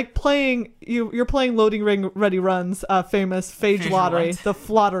you're like playing. You're playing Loading Ring Ready Run's famous Phage lottery, the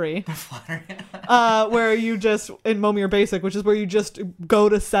Flottery. The Flottery. Where you just in Momir Basic, which is where you just go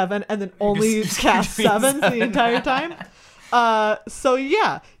to 7 and then only cast 7 the entire time. So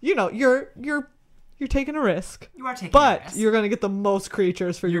yeah, you're taking a risk. You are taking a risk. But you're going to get the most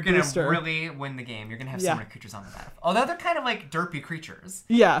creatures for your booster. You're going to really win the game. You're going to have so many creatures on the battlefield. Although they're kind of like derpy creatures.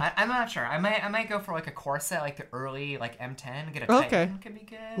 Yeah. I'm not sure. I might go for like a core set, like the early like M10. Get a Titan. Could be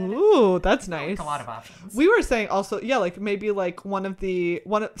good. Ooh, that's nice. Like a lot of options. We were saying also, like maybe like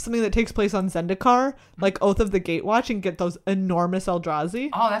something that takes place on Zendikar, like Oath of the Gatewatch, and get those enormous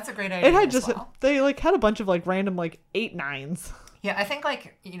Eldrazi. Oh, that's a great idea. It had they like had a bunch of like random like 8/9s. Yeah, I think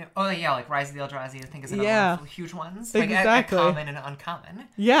like like Rise of the Eldrazi. I think is another one of the huge ones. Like exactly. A common and an uncommon.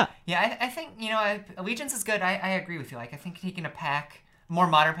 Yeah. Yeah, I think Allegiance is good. I agree with you. Like I think taking a pack, more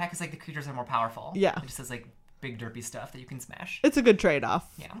modern pack, is like the creatures are more powerful. Yeah. It just has like big derpy stuff that you can smash. It's a good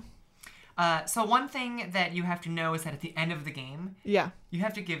trade-off. Yeah. So one thing that you have to know is that at the end of the game, you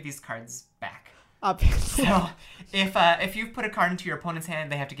have to give these cards back. Obviously. So if you've put a card into your opponent's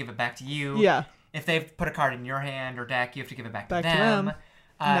hand, they have to give it back to you. Yeah. If they've put a card in your hand or deck, you have to give it back to them.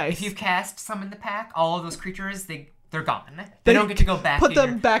 Nice. If you've cast Summon the Pack, all of those creatures, they're gone. They don't get to go back. Put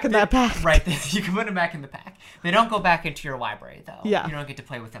them back in that pack. Right. You can put them back in the pack. They don't go back into your library, though. Yeah. You don't get to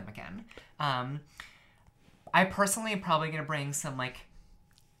play with them again. I personally am probably going to bring some, like,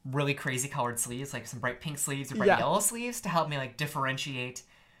 really crazy colored sleeves, like some bright pink sleeves or bright yellow sleeves to help me, like, differentiate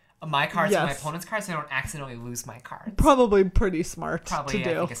my cards from my opponent's cards so I don't accidentally lose my cards. Probably pretty smart to do. I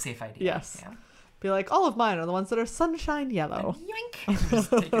think a safe idea. Yes. Yeah. Be like, all of mine are the ones that are sunshine yellow. Yoink! Just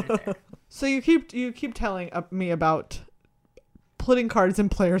taking it there. So you keep telling me about putting cards in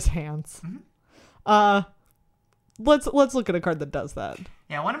players' hands. Mm-hmm. Let's look at a card that does that.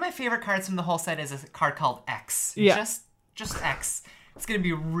 Yeah, one of my favorite cards from the whole set is a card called X. Yeah. Just X. It's gonna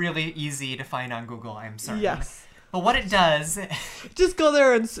be really easy to find on Google, I'm certain. Yes. But what it does, just go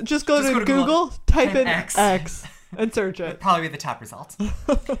there and just go to Google, type in X, and search it. It'll probably be the top result.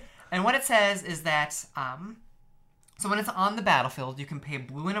 And what it says is that, so when it's on the battlefield, you can pay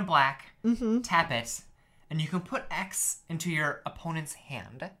blue and a black, tap it, and you can put X into your opponent's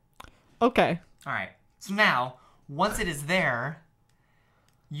hand. Okay. All right. So now, once it is there,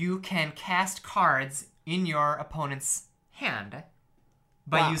 you can cast cards in your opponent's hand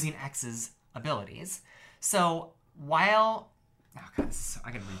by using X's abilities. So while... Oh, God,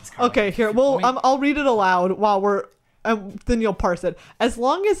 I can read this card. Okay, here. Well, I'll read it aloud while we're... then you'll parse it. As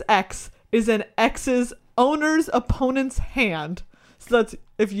long as X is in X's owner's opponent's hand, so that's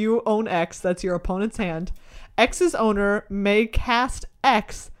if you own X, that's your opponent's hand, X's owner may cast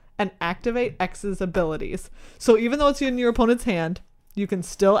X and activate X's abilities. So even though it's in your opponent's hand, you can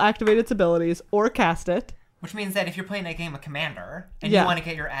still activate its abilities or cast it. Which means that if you're playing a game of Commander and you want to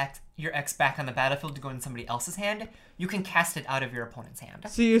get your X back on the battlefield to go in somebody else's hand, you can cast it out of your opponent's hand.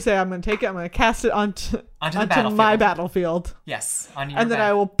 So you say, I'm going to take it, I'm going to cast it onto my battlefield. Yes. And then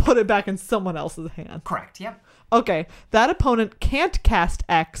I will put it back in someone else's hand. Correct, yep. Okay, that opponent can't cast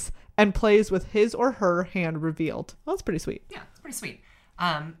X and plays with his or her hand revealed. Well, that's pretty sweet. Yeah, it's pretty sweet.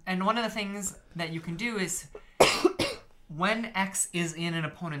 And one of the things that you can do is... when X is in an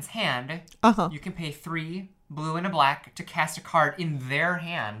opponent's hand, you can pay 3 blue and a black to cast a card in their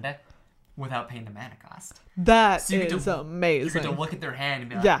hand without paying the mana cost. That is amazing. You get to look at their hand and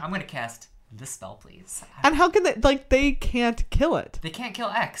be like, I'm going to cast this spell, please. And how can they can't kill it. They can't kill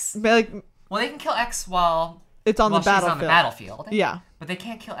X. Well, they can kill X while it's on the battlefield. She's on the battlefield. Yeah. But they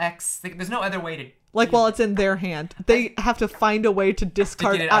can't kill X. There's no other way to... while it's in their hand. They have to find a way to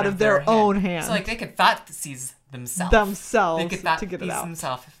discard it out of their own hand. So they could thought seize themselves. They could thought to get it out.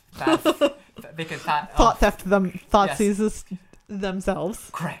 They could thought theft them. Seizes themselves.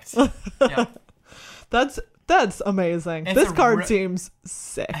 Correct. Yeah. That's That's amazing. This card seems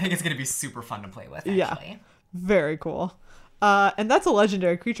sick. I think it's going to be super fun to play with, actually. Yeah. Very cool. And that's a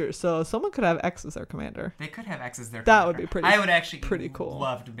legendary creature, so someone could have X as their commander. They could have X as their commander. That would be pretty I would actually pretty cool.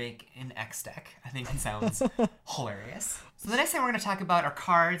 love to make an X deck. I think it sounds hilarious. So the next thing we're going to talk about are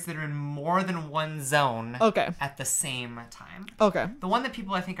cards that are in more than one zone at the same time. Okay. The one that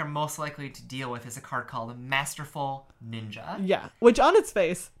people I think are most likely to deal with is a card called Masterful Ninja. Yeah, which on its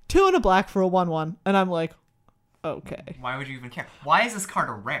face, 2 and a black for a 1/1, and I'm like, okay. Why would you even care? Why is this card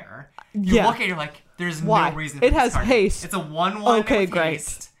a rare? You look at it, you're like, there's no reason for it has card. haste. It's a 1/1 with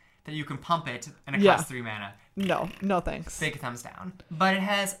haste that you can pump it, and it costs 3 mana. No thanks. Big thumbs down. But it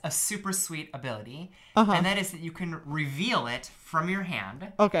has a super sweet ability, and that is that you can reveal it from your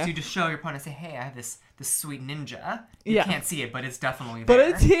hand. Okay. So you just show your opponent, say, hey, I have this sweet ninja. You can't see it, but it's definitely there. But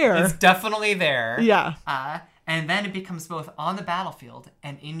it's here. It's definitely there. Yeah. And then it becomes both on the battlefield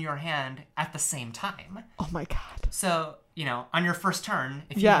and in your hand at the same time. Oh my god. So, on your first turn,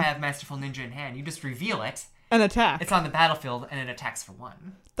 if you have Masterful Ninja in hand, you just reveal it. And attack. It's on the battlefield, and it attacks for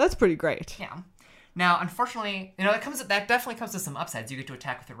 1. That's pretty great. Yeah. Now, unfortunately, that definitely comes with some upsides. You get to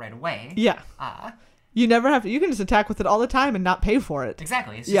attack with it right away. Yeah. You never have to. You can just attack with it all the time and not pay for it.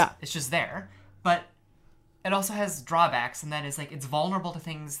 Exactly. It's just there. But it also has drawbacks, and that is, it's vulnerable to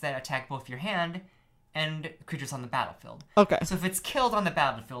things that attack both your hand and creatures on the battlefield. Okay. So if it's killed on the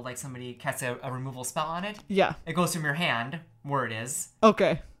battlefield, like somebody casts a removal spell on it, it goes from your hand, where it is,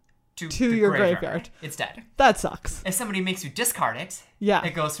 to your graveyard. It's dead. That sucks. If somebody makes you discard it,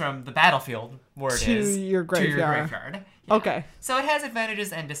 it goes from the battlefield, where it is, to your graveyard. Yeah. Okay. So it has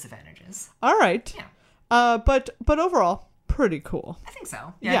advantages and disadvantages. All right. Yeah. But overall, pretty cool. I think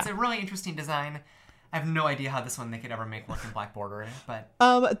so. Yeah, it's a really interesting design. I have no idea how this one they could ever make work in black border, but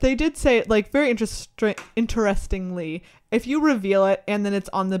they did say, very interestingly, if you reveal it and then it's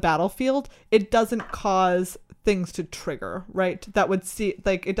on the battlefield, it doesn't cause things to trigger, right? That would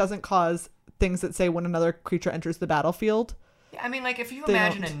it doesn't cause things that say when another creature enters the battlefield. Yeah, I mean, if you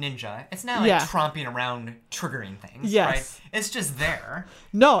imagine a ninja, it's not tromping around triggering things, right? It's just there.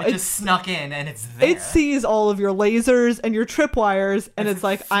 No, it just snuck in and it's there. It sees all of your lasers and your tripwires, and it's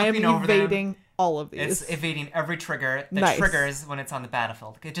like, I am evading all of these. It's evading every trigger that triggers when it's on the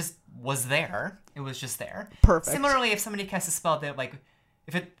battlefield. It just was there. It was just there. Perfect. Similarly, if somebody casts a spell that,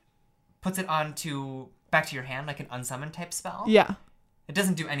 if it puts it back to your hand, like an unsummon type spell, it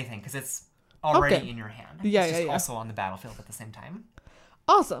doesn't do anything because it's already in your hand. It's just also on the battlefield at the same time.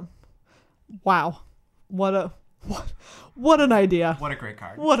 Awesome. Wow. What an idea. What a great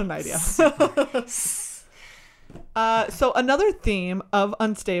card. What an idea. So another theme of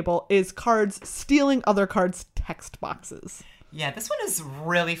Unstable is cards stealing other cards' text boxes. Yeah, this one is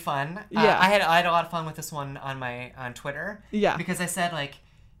really fun. Yeah. I had a lot of fun with this one on Twitter. Yeah. Because I said,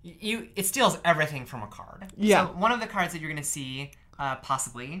 it steals everything from a card. Yeah. So one of the cards that you're going to see,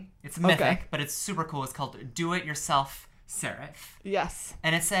 possibly, it's mythic, but it's super cool. It's called Do It Yourself Seraph. Yes.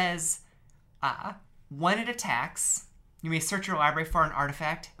 And it says, when it attacks, you may search your library for an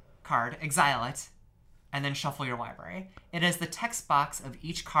artifact card, exile it, and then shuffle your library. It has the text box of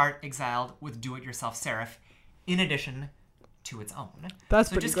each card exiled with Do It Yourself Seraph, in addition to its own. That's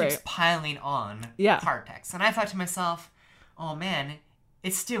pretty great. So it just keeps piling on card text. And I thought to myself, oh man,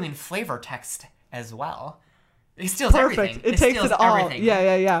 it's stealing flavor text as well. It steals everything. It takes steals it all. Everything.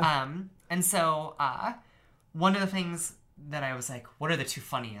 Yeah. And so one of the things that I was like, what are the 2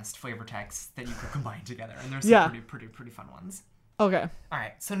 funniest flavor texts that you could combine together? And there's some pretty fun ones. Okay. All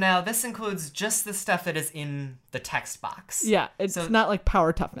right. So now this includes just the stuff that is in the text box. Yeah. It's not like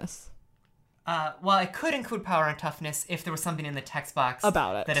power toughness. Well, it could include power and toughness if there was something in the text box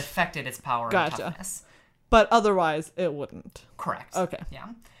about it that affected its power and toughness. But otherwise, it wouldn't. Correct. Okay. Yeah.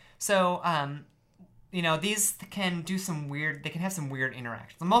 So, these can do some weird. They can have some weird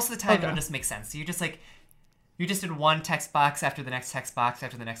interactions. Most of the time, it'll just make sense. So you just you just did one text box after the next text box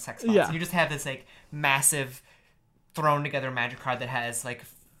after the next text box. Yeah. And you just have this massive thrown together magic card that has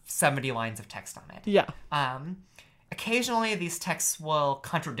 70 lines of text on it. Yeah. Occasionally, these texts will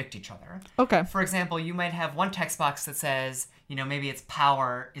contradict each other. Okay. For example, you might have one text box that says, maybe its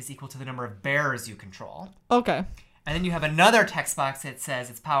power is equal to the number of bears you control. Okay. And then you have another text box that says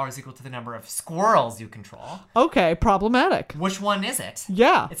its power is equal to the number of squirrels you control. Okay, problematic. Which one is it?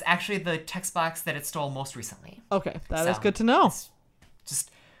 Yeah. It's actually the text box that it stole most recently. Okay, that is good to know.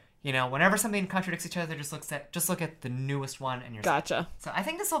 Just, whenever something contradicts each other, just look at the newest one and you're Gotcha. So I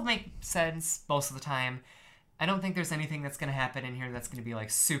think this will make sense most of the time. I don't think there's anything that's going to happen in here that's going to be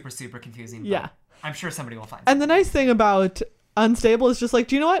super, super confusing. I'm sure somebody will find something. And the nice thing about Unstable is just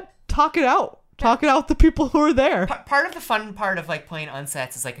do you know what? Talk it out. talking out with the people who are there. Part of the fun part of like playing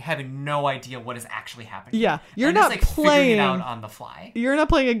Unsets is like having no idea what is actually happening. Yeah, you're and not just, like, figuring playing it out on the fly. You're not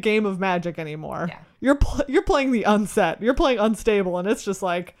playing a game of Magic anymore. Yeah. You're playing the Unset. You're playing Unstable, and it's just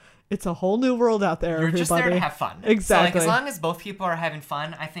like it's a whole new world out there. You're everybody. just there to have fun. Exactly. So like as long as both people are having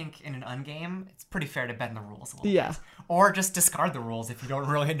fun, I think in an ungame, it's pretty fair to bend the rules a little Yeah. bit. Or just discard the rules if you don't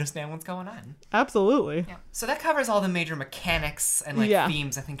really understand what's going on. Absolutely. Yeah. So that covers all the major mechanics and like Yeah.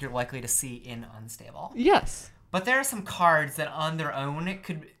 themes I think you're likely to see in Unstable. Yes. But there are some cards that on their own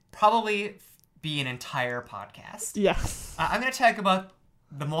could probably be an entire podcast. Yes. I'm going to talk about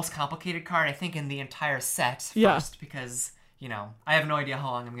the most complicated card, I think, in the entire set first, Yeah. because, you know, I have no idea how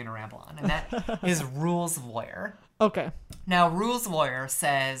long I'm going to ramble on. And that is Rules of Lawyer. Okay. Now, Rules of Lawyer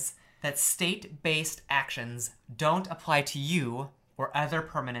says that state-based actions don't apply to you or other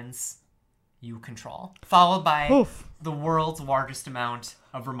permanents you control. Followed by Oof. the world's largest amount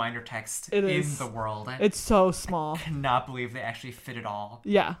of reminder text It in is. the world. It's so small. Cannot believe they actually fit it all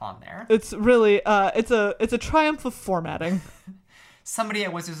Yeah. on there. It's really it's a triumph of formatting. Somebody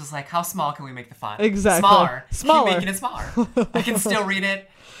at Wizards was like, how small can we make the font? Exactly. Smaller. Keep making it smaller. I can still read it.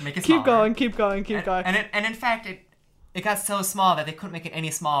 Make it smaller. Keep going. And in fact, it got so small that they couldn't make it any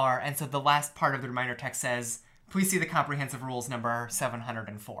smaller. And so the last part of the reminder text says, please see the comprehensive rules number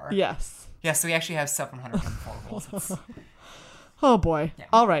 704. Yes. Yeah, so we actually have 704 rules. It's, Oh boy. Yeah.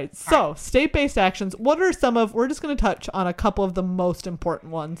 All right. So, state-based actions. What are some of, we're just going to touch on a couple of the most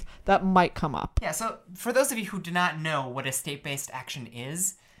important ones that might come up. yeah, so for those of you who do not know what a state-based action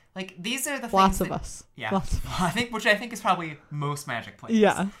is, like these are the things Lots of that- us. Yeah. Lots of which I think is probably most Magic players.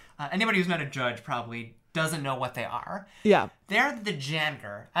 Yeah. Anybody who's not a judge probably doesn't know what they are. Yeah. They're the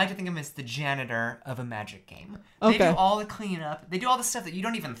janitor. I like to think of them as the janitor of a Magic game. They Okay. do all the cleanup. They do all the stuff that you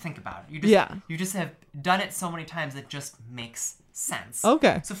don't even think about. Yeah. You just have done it so many times it just makes sense.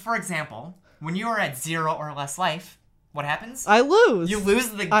 Okay. So for example, when you are at 0 or less life, what happens? I lose. You lose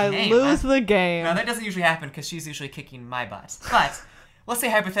the game. I lose the game. Now that doesn't usually happen because she's usually kicking my butt. But let's say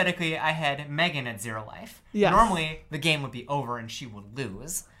hypothetically I had Megan at 0 life. Yes. Normally the game would be over and she would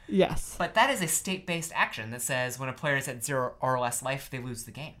lose. Yes. But that is a state-based action that says when a player is at 0 or less life, they lose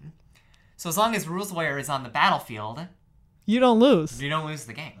the game. So as long as Rules Lawyer is on the battlefield, You don't lose. you don't lose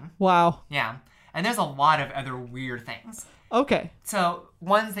the game. Wow. Yeah. And there's a lot of other weird things. Okay. So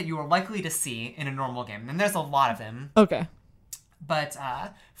ones that you are likely to see in a normal game, and there's a lot of them. Okay. But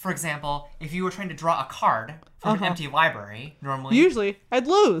for example, if you were trying to draw a card from an empty library, normally Usually, I'd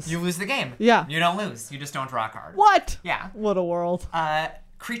lose. you lose the game. Yeah. You don't lose. You just don't draw a card. What? Yeah. What a world.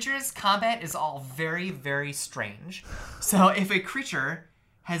 Creatures combat is all very, very strange. So if a creature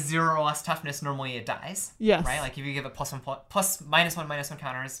has 0 or less toughness, normally it dies. Yes. Right? Like if you give it +1/+1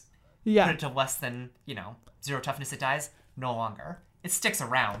 counters, Yeah. put it to less than, 0 toughness, it dies. No longer. It sticks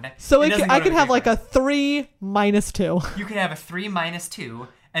around. So doesn't go I to could the have like graveyard. a 3-2. You could have a 3/2,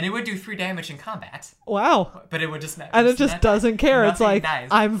 and it would do 3 damage in combat. Wow. But it would just not. And it just doesn't care. It's Nothing like, dies.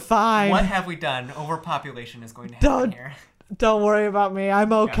 I'm fine. What have we done? Overpopulation is going to happen Don't- here. Don't worry about me.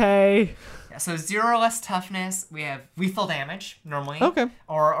 I'm okay. Yeah, so 0 or less toughness, we have lethal damage normally. Okay.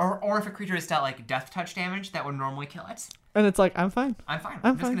 Or if a creature has dealt like death touch damage, that would normally kill it. And it's like, I'm fine. I'm fine.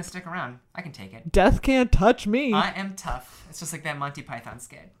 I'm I'm just fine. gonna stick around. I can take it. Death can't touch me. I am tough. It's just like that Monty Python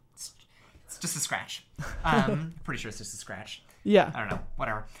skit. It's just a scratch. Pretty sure it's just a scratch. Yeah. I don't know.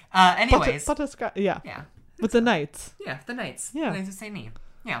 Whatever. Anyways. Yeah. Yeah. With the knights. Yeah, the knights. Yeah. The knights of St. Knee.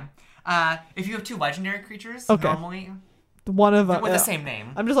 Yeah. If you have 2 legendary creatures, Okay. normally One of with the same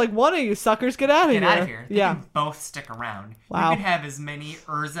name. I'm just like, one of you suckers, get out of here. Get out of here. They Yeah. can both stick around. Wow. You can have as many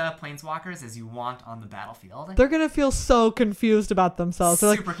Urza planeswalkers as you want on the battlefield. They're going to feel so confused about themselves.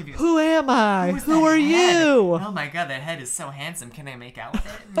 They're Super like, confused. who am I? Who's Who that are head? you? Oh my god, that head is so handsome. Can I make out with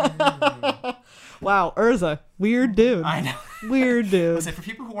it? Mm. Wow, Urza. Weird dude. I know. Weird dude. So for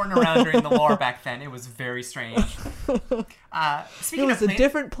people who weren't around during the lore back then, it was very strange. It Speaking was of a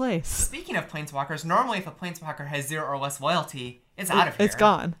different place. Speaking of planeswalkers, normally if a planeswalker has 0 or less loyalty, it's out of here. It's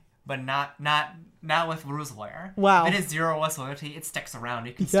gone. But not with Rules Lawyer. Wow. If it has 0 or less loyalty, it sticks around.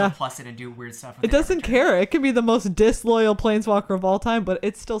 You can still Yeah. plus it and do weird stuff with It doesn't care. It can be the most disloyal planeswalker of all time, but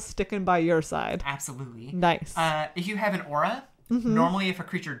it's still sticking by your side. Absolutely. Nice. If you have an aura, normally if a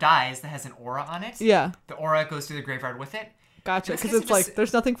creature dies that has an aura on it, Yeah. the aura goes to the graveyard with it. Gotcha. In this Because case, it's it like, just-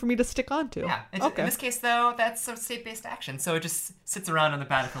 there's nothing for me to stick onto. Yeah. Okay. In this case, though, that's a state-based action, so it just sits around on the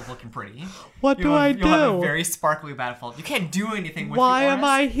battlefield looking pretty. What do I You'll have a do? very sparkly battlefield. You can't do anything with Why the am auras.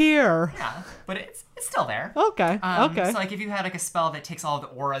 I here? Yeah, but it's still there. Okay. Okay. So like if you had like a spell that takes all the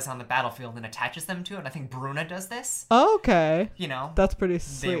auras on the battlefield and attaches them to it, I think Bruna does this. Okay. You know, That's pretty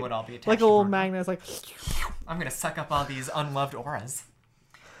sweet. they would all be attached like a to little Bruna. magnet. It's like, I'm gonna suck up all these unloved auras.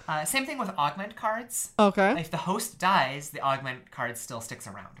 Same thing with augment cards. Okay. If the host dies, the augment card still sticks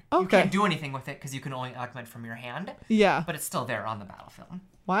around. Okay. You can't do anything with it because you can only augment from your hand. Yeah. But it's still there on the battlefield.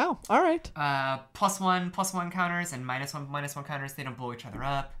 Wow. All right. +1/+1 counters and -1/-1 counters, they don't blow each other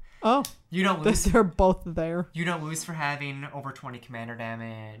up. Oh. You don't lose. They're both there. You don't lose for having over 20 commander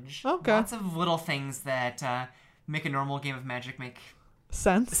damage. Okay. Lots of little things that make a normal game of Magic make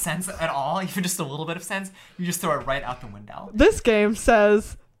sense at all. Even just a little bit of sense. You just throw it right out the window. This game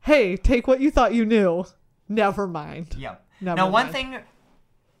says, hey, take what you thought you knew. Never mind. Yep. Now, one thing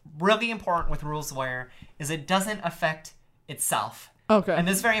really important with Rules Lawyer is it doesn't affect itself. Okay. And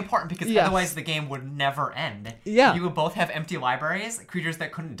this is very important because otherwise the game would never end. Yeah. You would both have empty libraries, creatures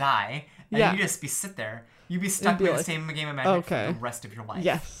that couldn't die, and you'd just be sit there. You'd be stuck with the same game of Magic for the rest of your life.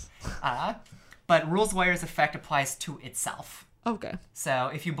 Yes. But Rules Lawyer's effect applies to itself. Okay. So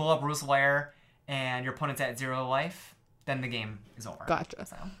if you blow up Rules Lawyer and your opponent's at 0 life, then the game is over. Gotcha.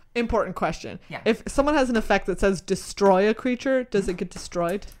 So. Important question. Yeah. If someone has an effect that says destroy a creature, does it get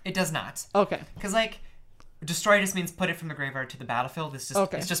destroyed? It does not. Okay. Because destroy just means put it from the graveyard to the battlefield. It's just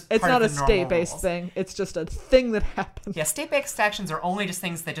it's part not of a the state-based rules. thing. It's just a thing that happens. Yeah, state-based actions are only just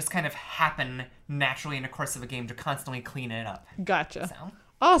things that just kind of happen naturally in the course of a game to constantly clean it up. Gotcha. So.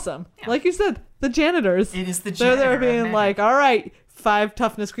 Awesome. Yeah. Like you said, the janitors. It is the janitor. They're there being like, all right, 5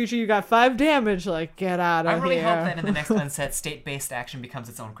 toughness creature, you got 5 damage. Like, get out of here. I really hope that in the next unset, state-based action becomes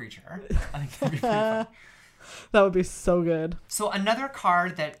its own creature. I think that'd be pretty fun. That would be so good. So another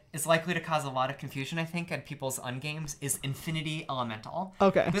card that is likely to cause a lot of confusion, I think, at people's ungames is Infinity Elemental.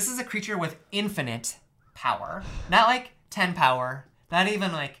 Okay. This is a creature with infinite power. Not like 10 power, not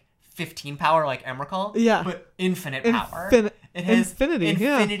even like 15 power like Emrakul. Yeah. But infinite power. It has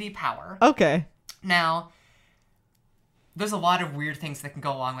infinity power. Okay. Now, there's a lot of weird things that can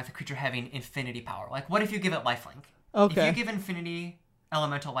go along with a creature having infinity power. Like, what if you give it lifelink? Okay. If you give Infinity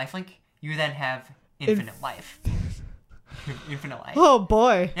Elemental lifelink, you then have infinite life. Infinite life. Oh,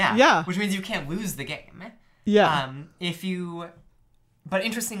 boy. Yeah. Which means you can't lose the game. Yeah. But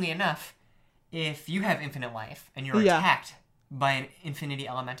interestingly enough, if you have infinite life and you're attacked by an Infinity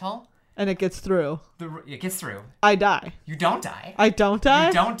Elemental... And it gets through. It gets through. I die. You don't die. I don't die?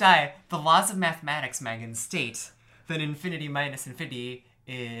 You don't die. The laws of mathematics, Megan, state that infinity minus infinity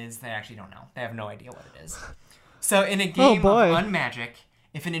is... They actually don't know. They have no idea what it is. So in a game of Unmagic,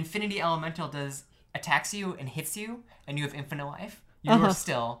 if an Infinity Elemental attacks you and hits you, and you have infinite life, you are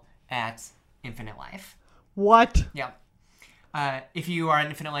still at infinite life. What? Yeah. If you are at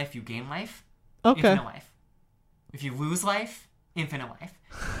infinite life, you gain life. Okay. Infinite life. If you lose life, infinite life.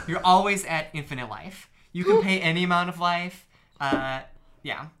 You're always at infinite life. You can pay any amount of life.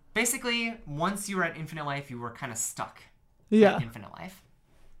 Yeah. Basically, once you were at infinite life, you were kind of stuck at infinite life.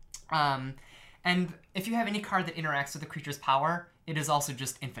 And if you have any card that interacts with the creature's power, it is also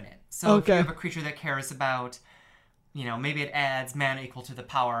just infinite. So if you have a creature that cares about, maybe it adds mana equal to the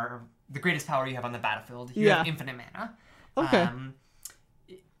power, the greatest power you have on the battlefield, you have infinite mana. Okay.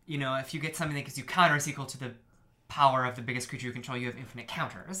 If you get something that gives you counters equal to the power of the biggest creature you control, you have infinite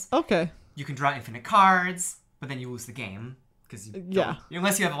counters. Okay. You can draw infinite cards, but then you lose the game.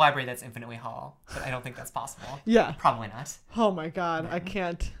 Unless you have a library that's infinitely whole. But I don't think that's possible. Yeah. Probably not. Oh my god, I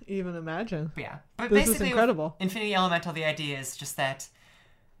can't even imagine. But yeah. But this basically, is incredible. Infinity Elemental, the idea is just that,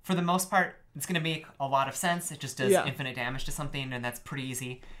 for the most part, it's going to make a lot of sense. It just does infinite damage to something, and that's pretty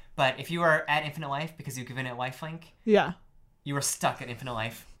easy. But if you are at infinite life because you've given it lifelink, you are stuck at infinite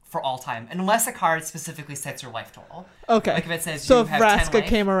life for all time, unless a card specifically sets your life total. Okay. Like if it says so you if have Vraska 10 life,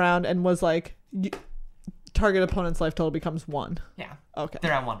 came around and was like, target opponent's life total becomes 1. Yeah. Okay.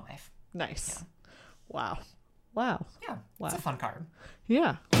 They're at 1 life. Nice. Yeah. Wow. Yeah. It's a fun card.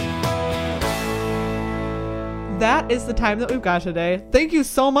 Yeah. That is the time that we've got today. Thank you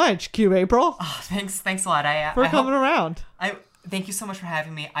so much, Cube April. Oh, thanks a lot. For coming around. Thank you so much for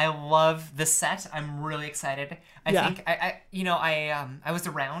having me. I love this set. I'm really excited. I think I was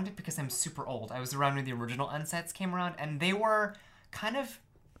around because I'm super old. I was around when the original unsets came around, and they were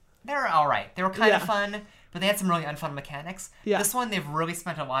all right. They were kind of fun, but they had some really unfun mechanics. Yeah. This one, they've really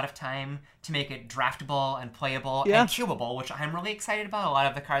spent a lot of time to make it draftable and playable and cubable, which I'm really excited about. A lot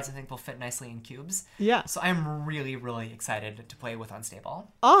of the cards I think will fit nicely in cubes. Yeah. So I'm really, really excited to play with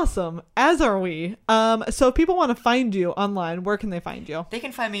Unstable. Awesome. As are we. So if people want to find you online, where can they find you? They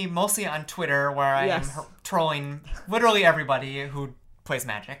can find me mostly on Twitter, where I am trolling literally everybody who plays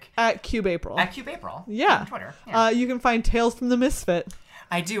Magic. At Cube April. At Cube April. Yeah. On Twitter. Yeah. You can find Tales from the Misfit.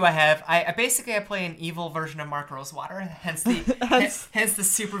 I do. I basically play an evil version of Mark Rosewater, hence the hence the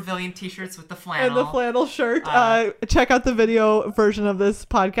supervillain t-shirts with the flannel. And the flannel shirt. Check out the video version of this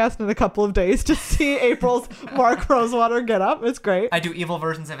podcast in a couple of days to see April's Mark Rosewater get up. It's great. I do evil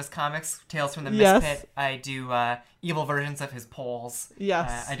versions of his comics, Tales from the Misfit. I do evil versions of his poles.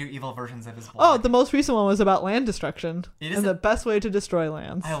 Yes. I do evil versions of his blood. Oh, the most recent one was about land destruction. The best way to destroy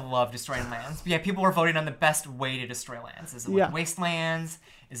lands. I love destroying lands. Yeah, people were voting on the best way to destroy lands. Is it with wastelands?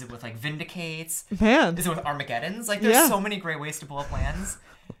 Is it with like Vindicates? Man. Is it with Armageddons? Like there's so many great ways to blow up lands.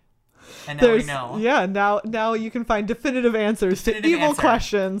 And now we know. Yeah, now you can find definitive answers to evil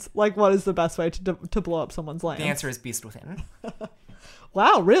questions like what is the best way to blow up someone's land. The answer is Beast Within.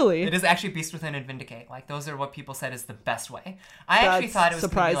 Wow, really? It is actually Beast Within and Vindicate. Like, those are what people said is the best way. I actually thought it was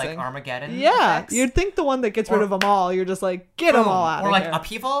going to be like Armageddon. Yeah, effects. You'd think the one that gets rid of them all, you're just like, get them all out of here. Or like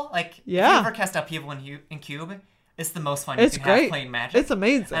Upheaval. Like, if you ever cast Upheaval in Cube, it's the most fun you can have playing Magic. It's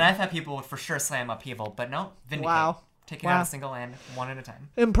amazing. And I thought people would for sure slam Upheaval, but no, Vindicate. Wow. Taking out a single land, one at a time.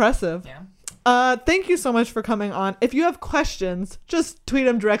 Impressive. Yeah. Thank you so much for coming on. If you have questions, just tweet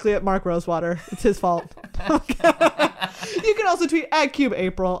them directly at Mark Rosewater. It's his fault. You can also tweet at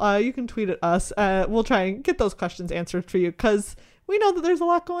CubeApril. You can tweet at us. We'll try and get those questions answered for you because we know that there's a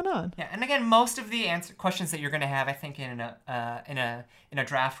lot going on. Yeah, and again, most of the questions that you're going to have, I think, in a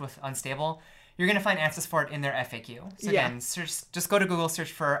draft with Unstable, you're going to find answers for it in their FAQ. So again, just go to Google,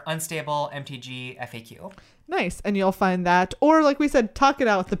 search for Unstable MTG FAQ. Nice. And you'll find that. Or like we said, talk it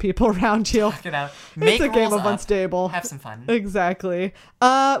out with the people around you. Talk it out. It's a game of Unstable. Have some fun. Exactly.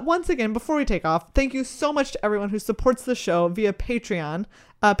 Once again, before we take off, thank you so much to everyone who supports the show via Patreon.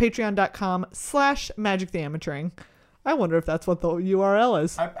 Patreon.com/MagicTheAmateuring. I wonder if that's what the URL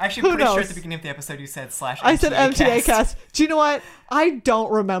is. I'm actually pretty sure at the beginning of the episode you said /MTAcast. I said MTAcast. Do you know what? I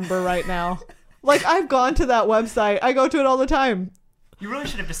don't remember right now. Like, I've gone to that website. I go to it all the time. You really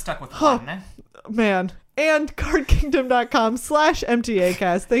should have just stuck with one. Man. And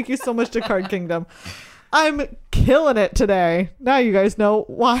cardkingdom.com/MTAcast. Thank you so much to Card Kingdom. I'm killing it today. Now you guys know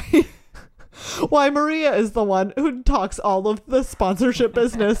why Maria is the one who talks all of the sponsorship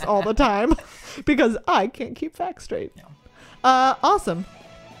business all the time. Because I can't keep facts straight. No. Awesome.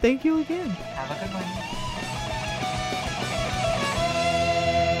 Thank you again. Have a good one.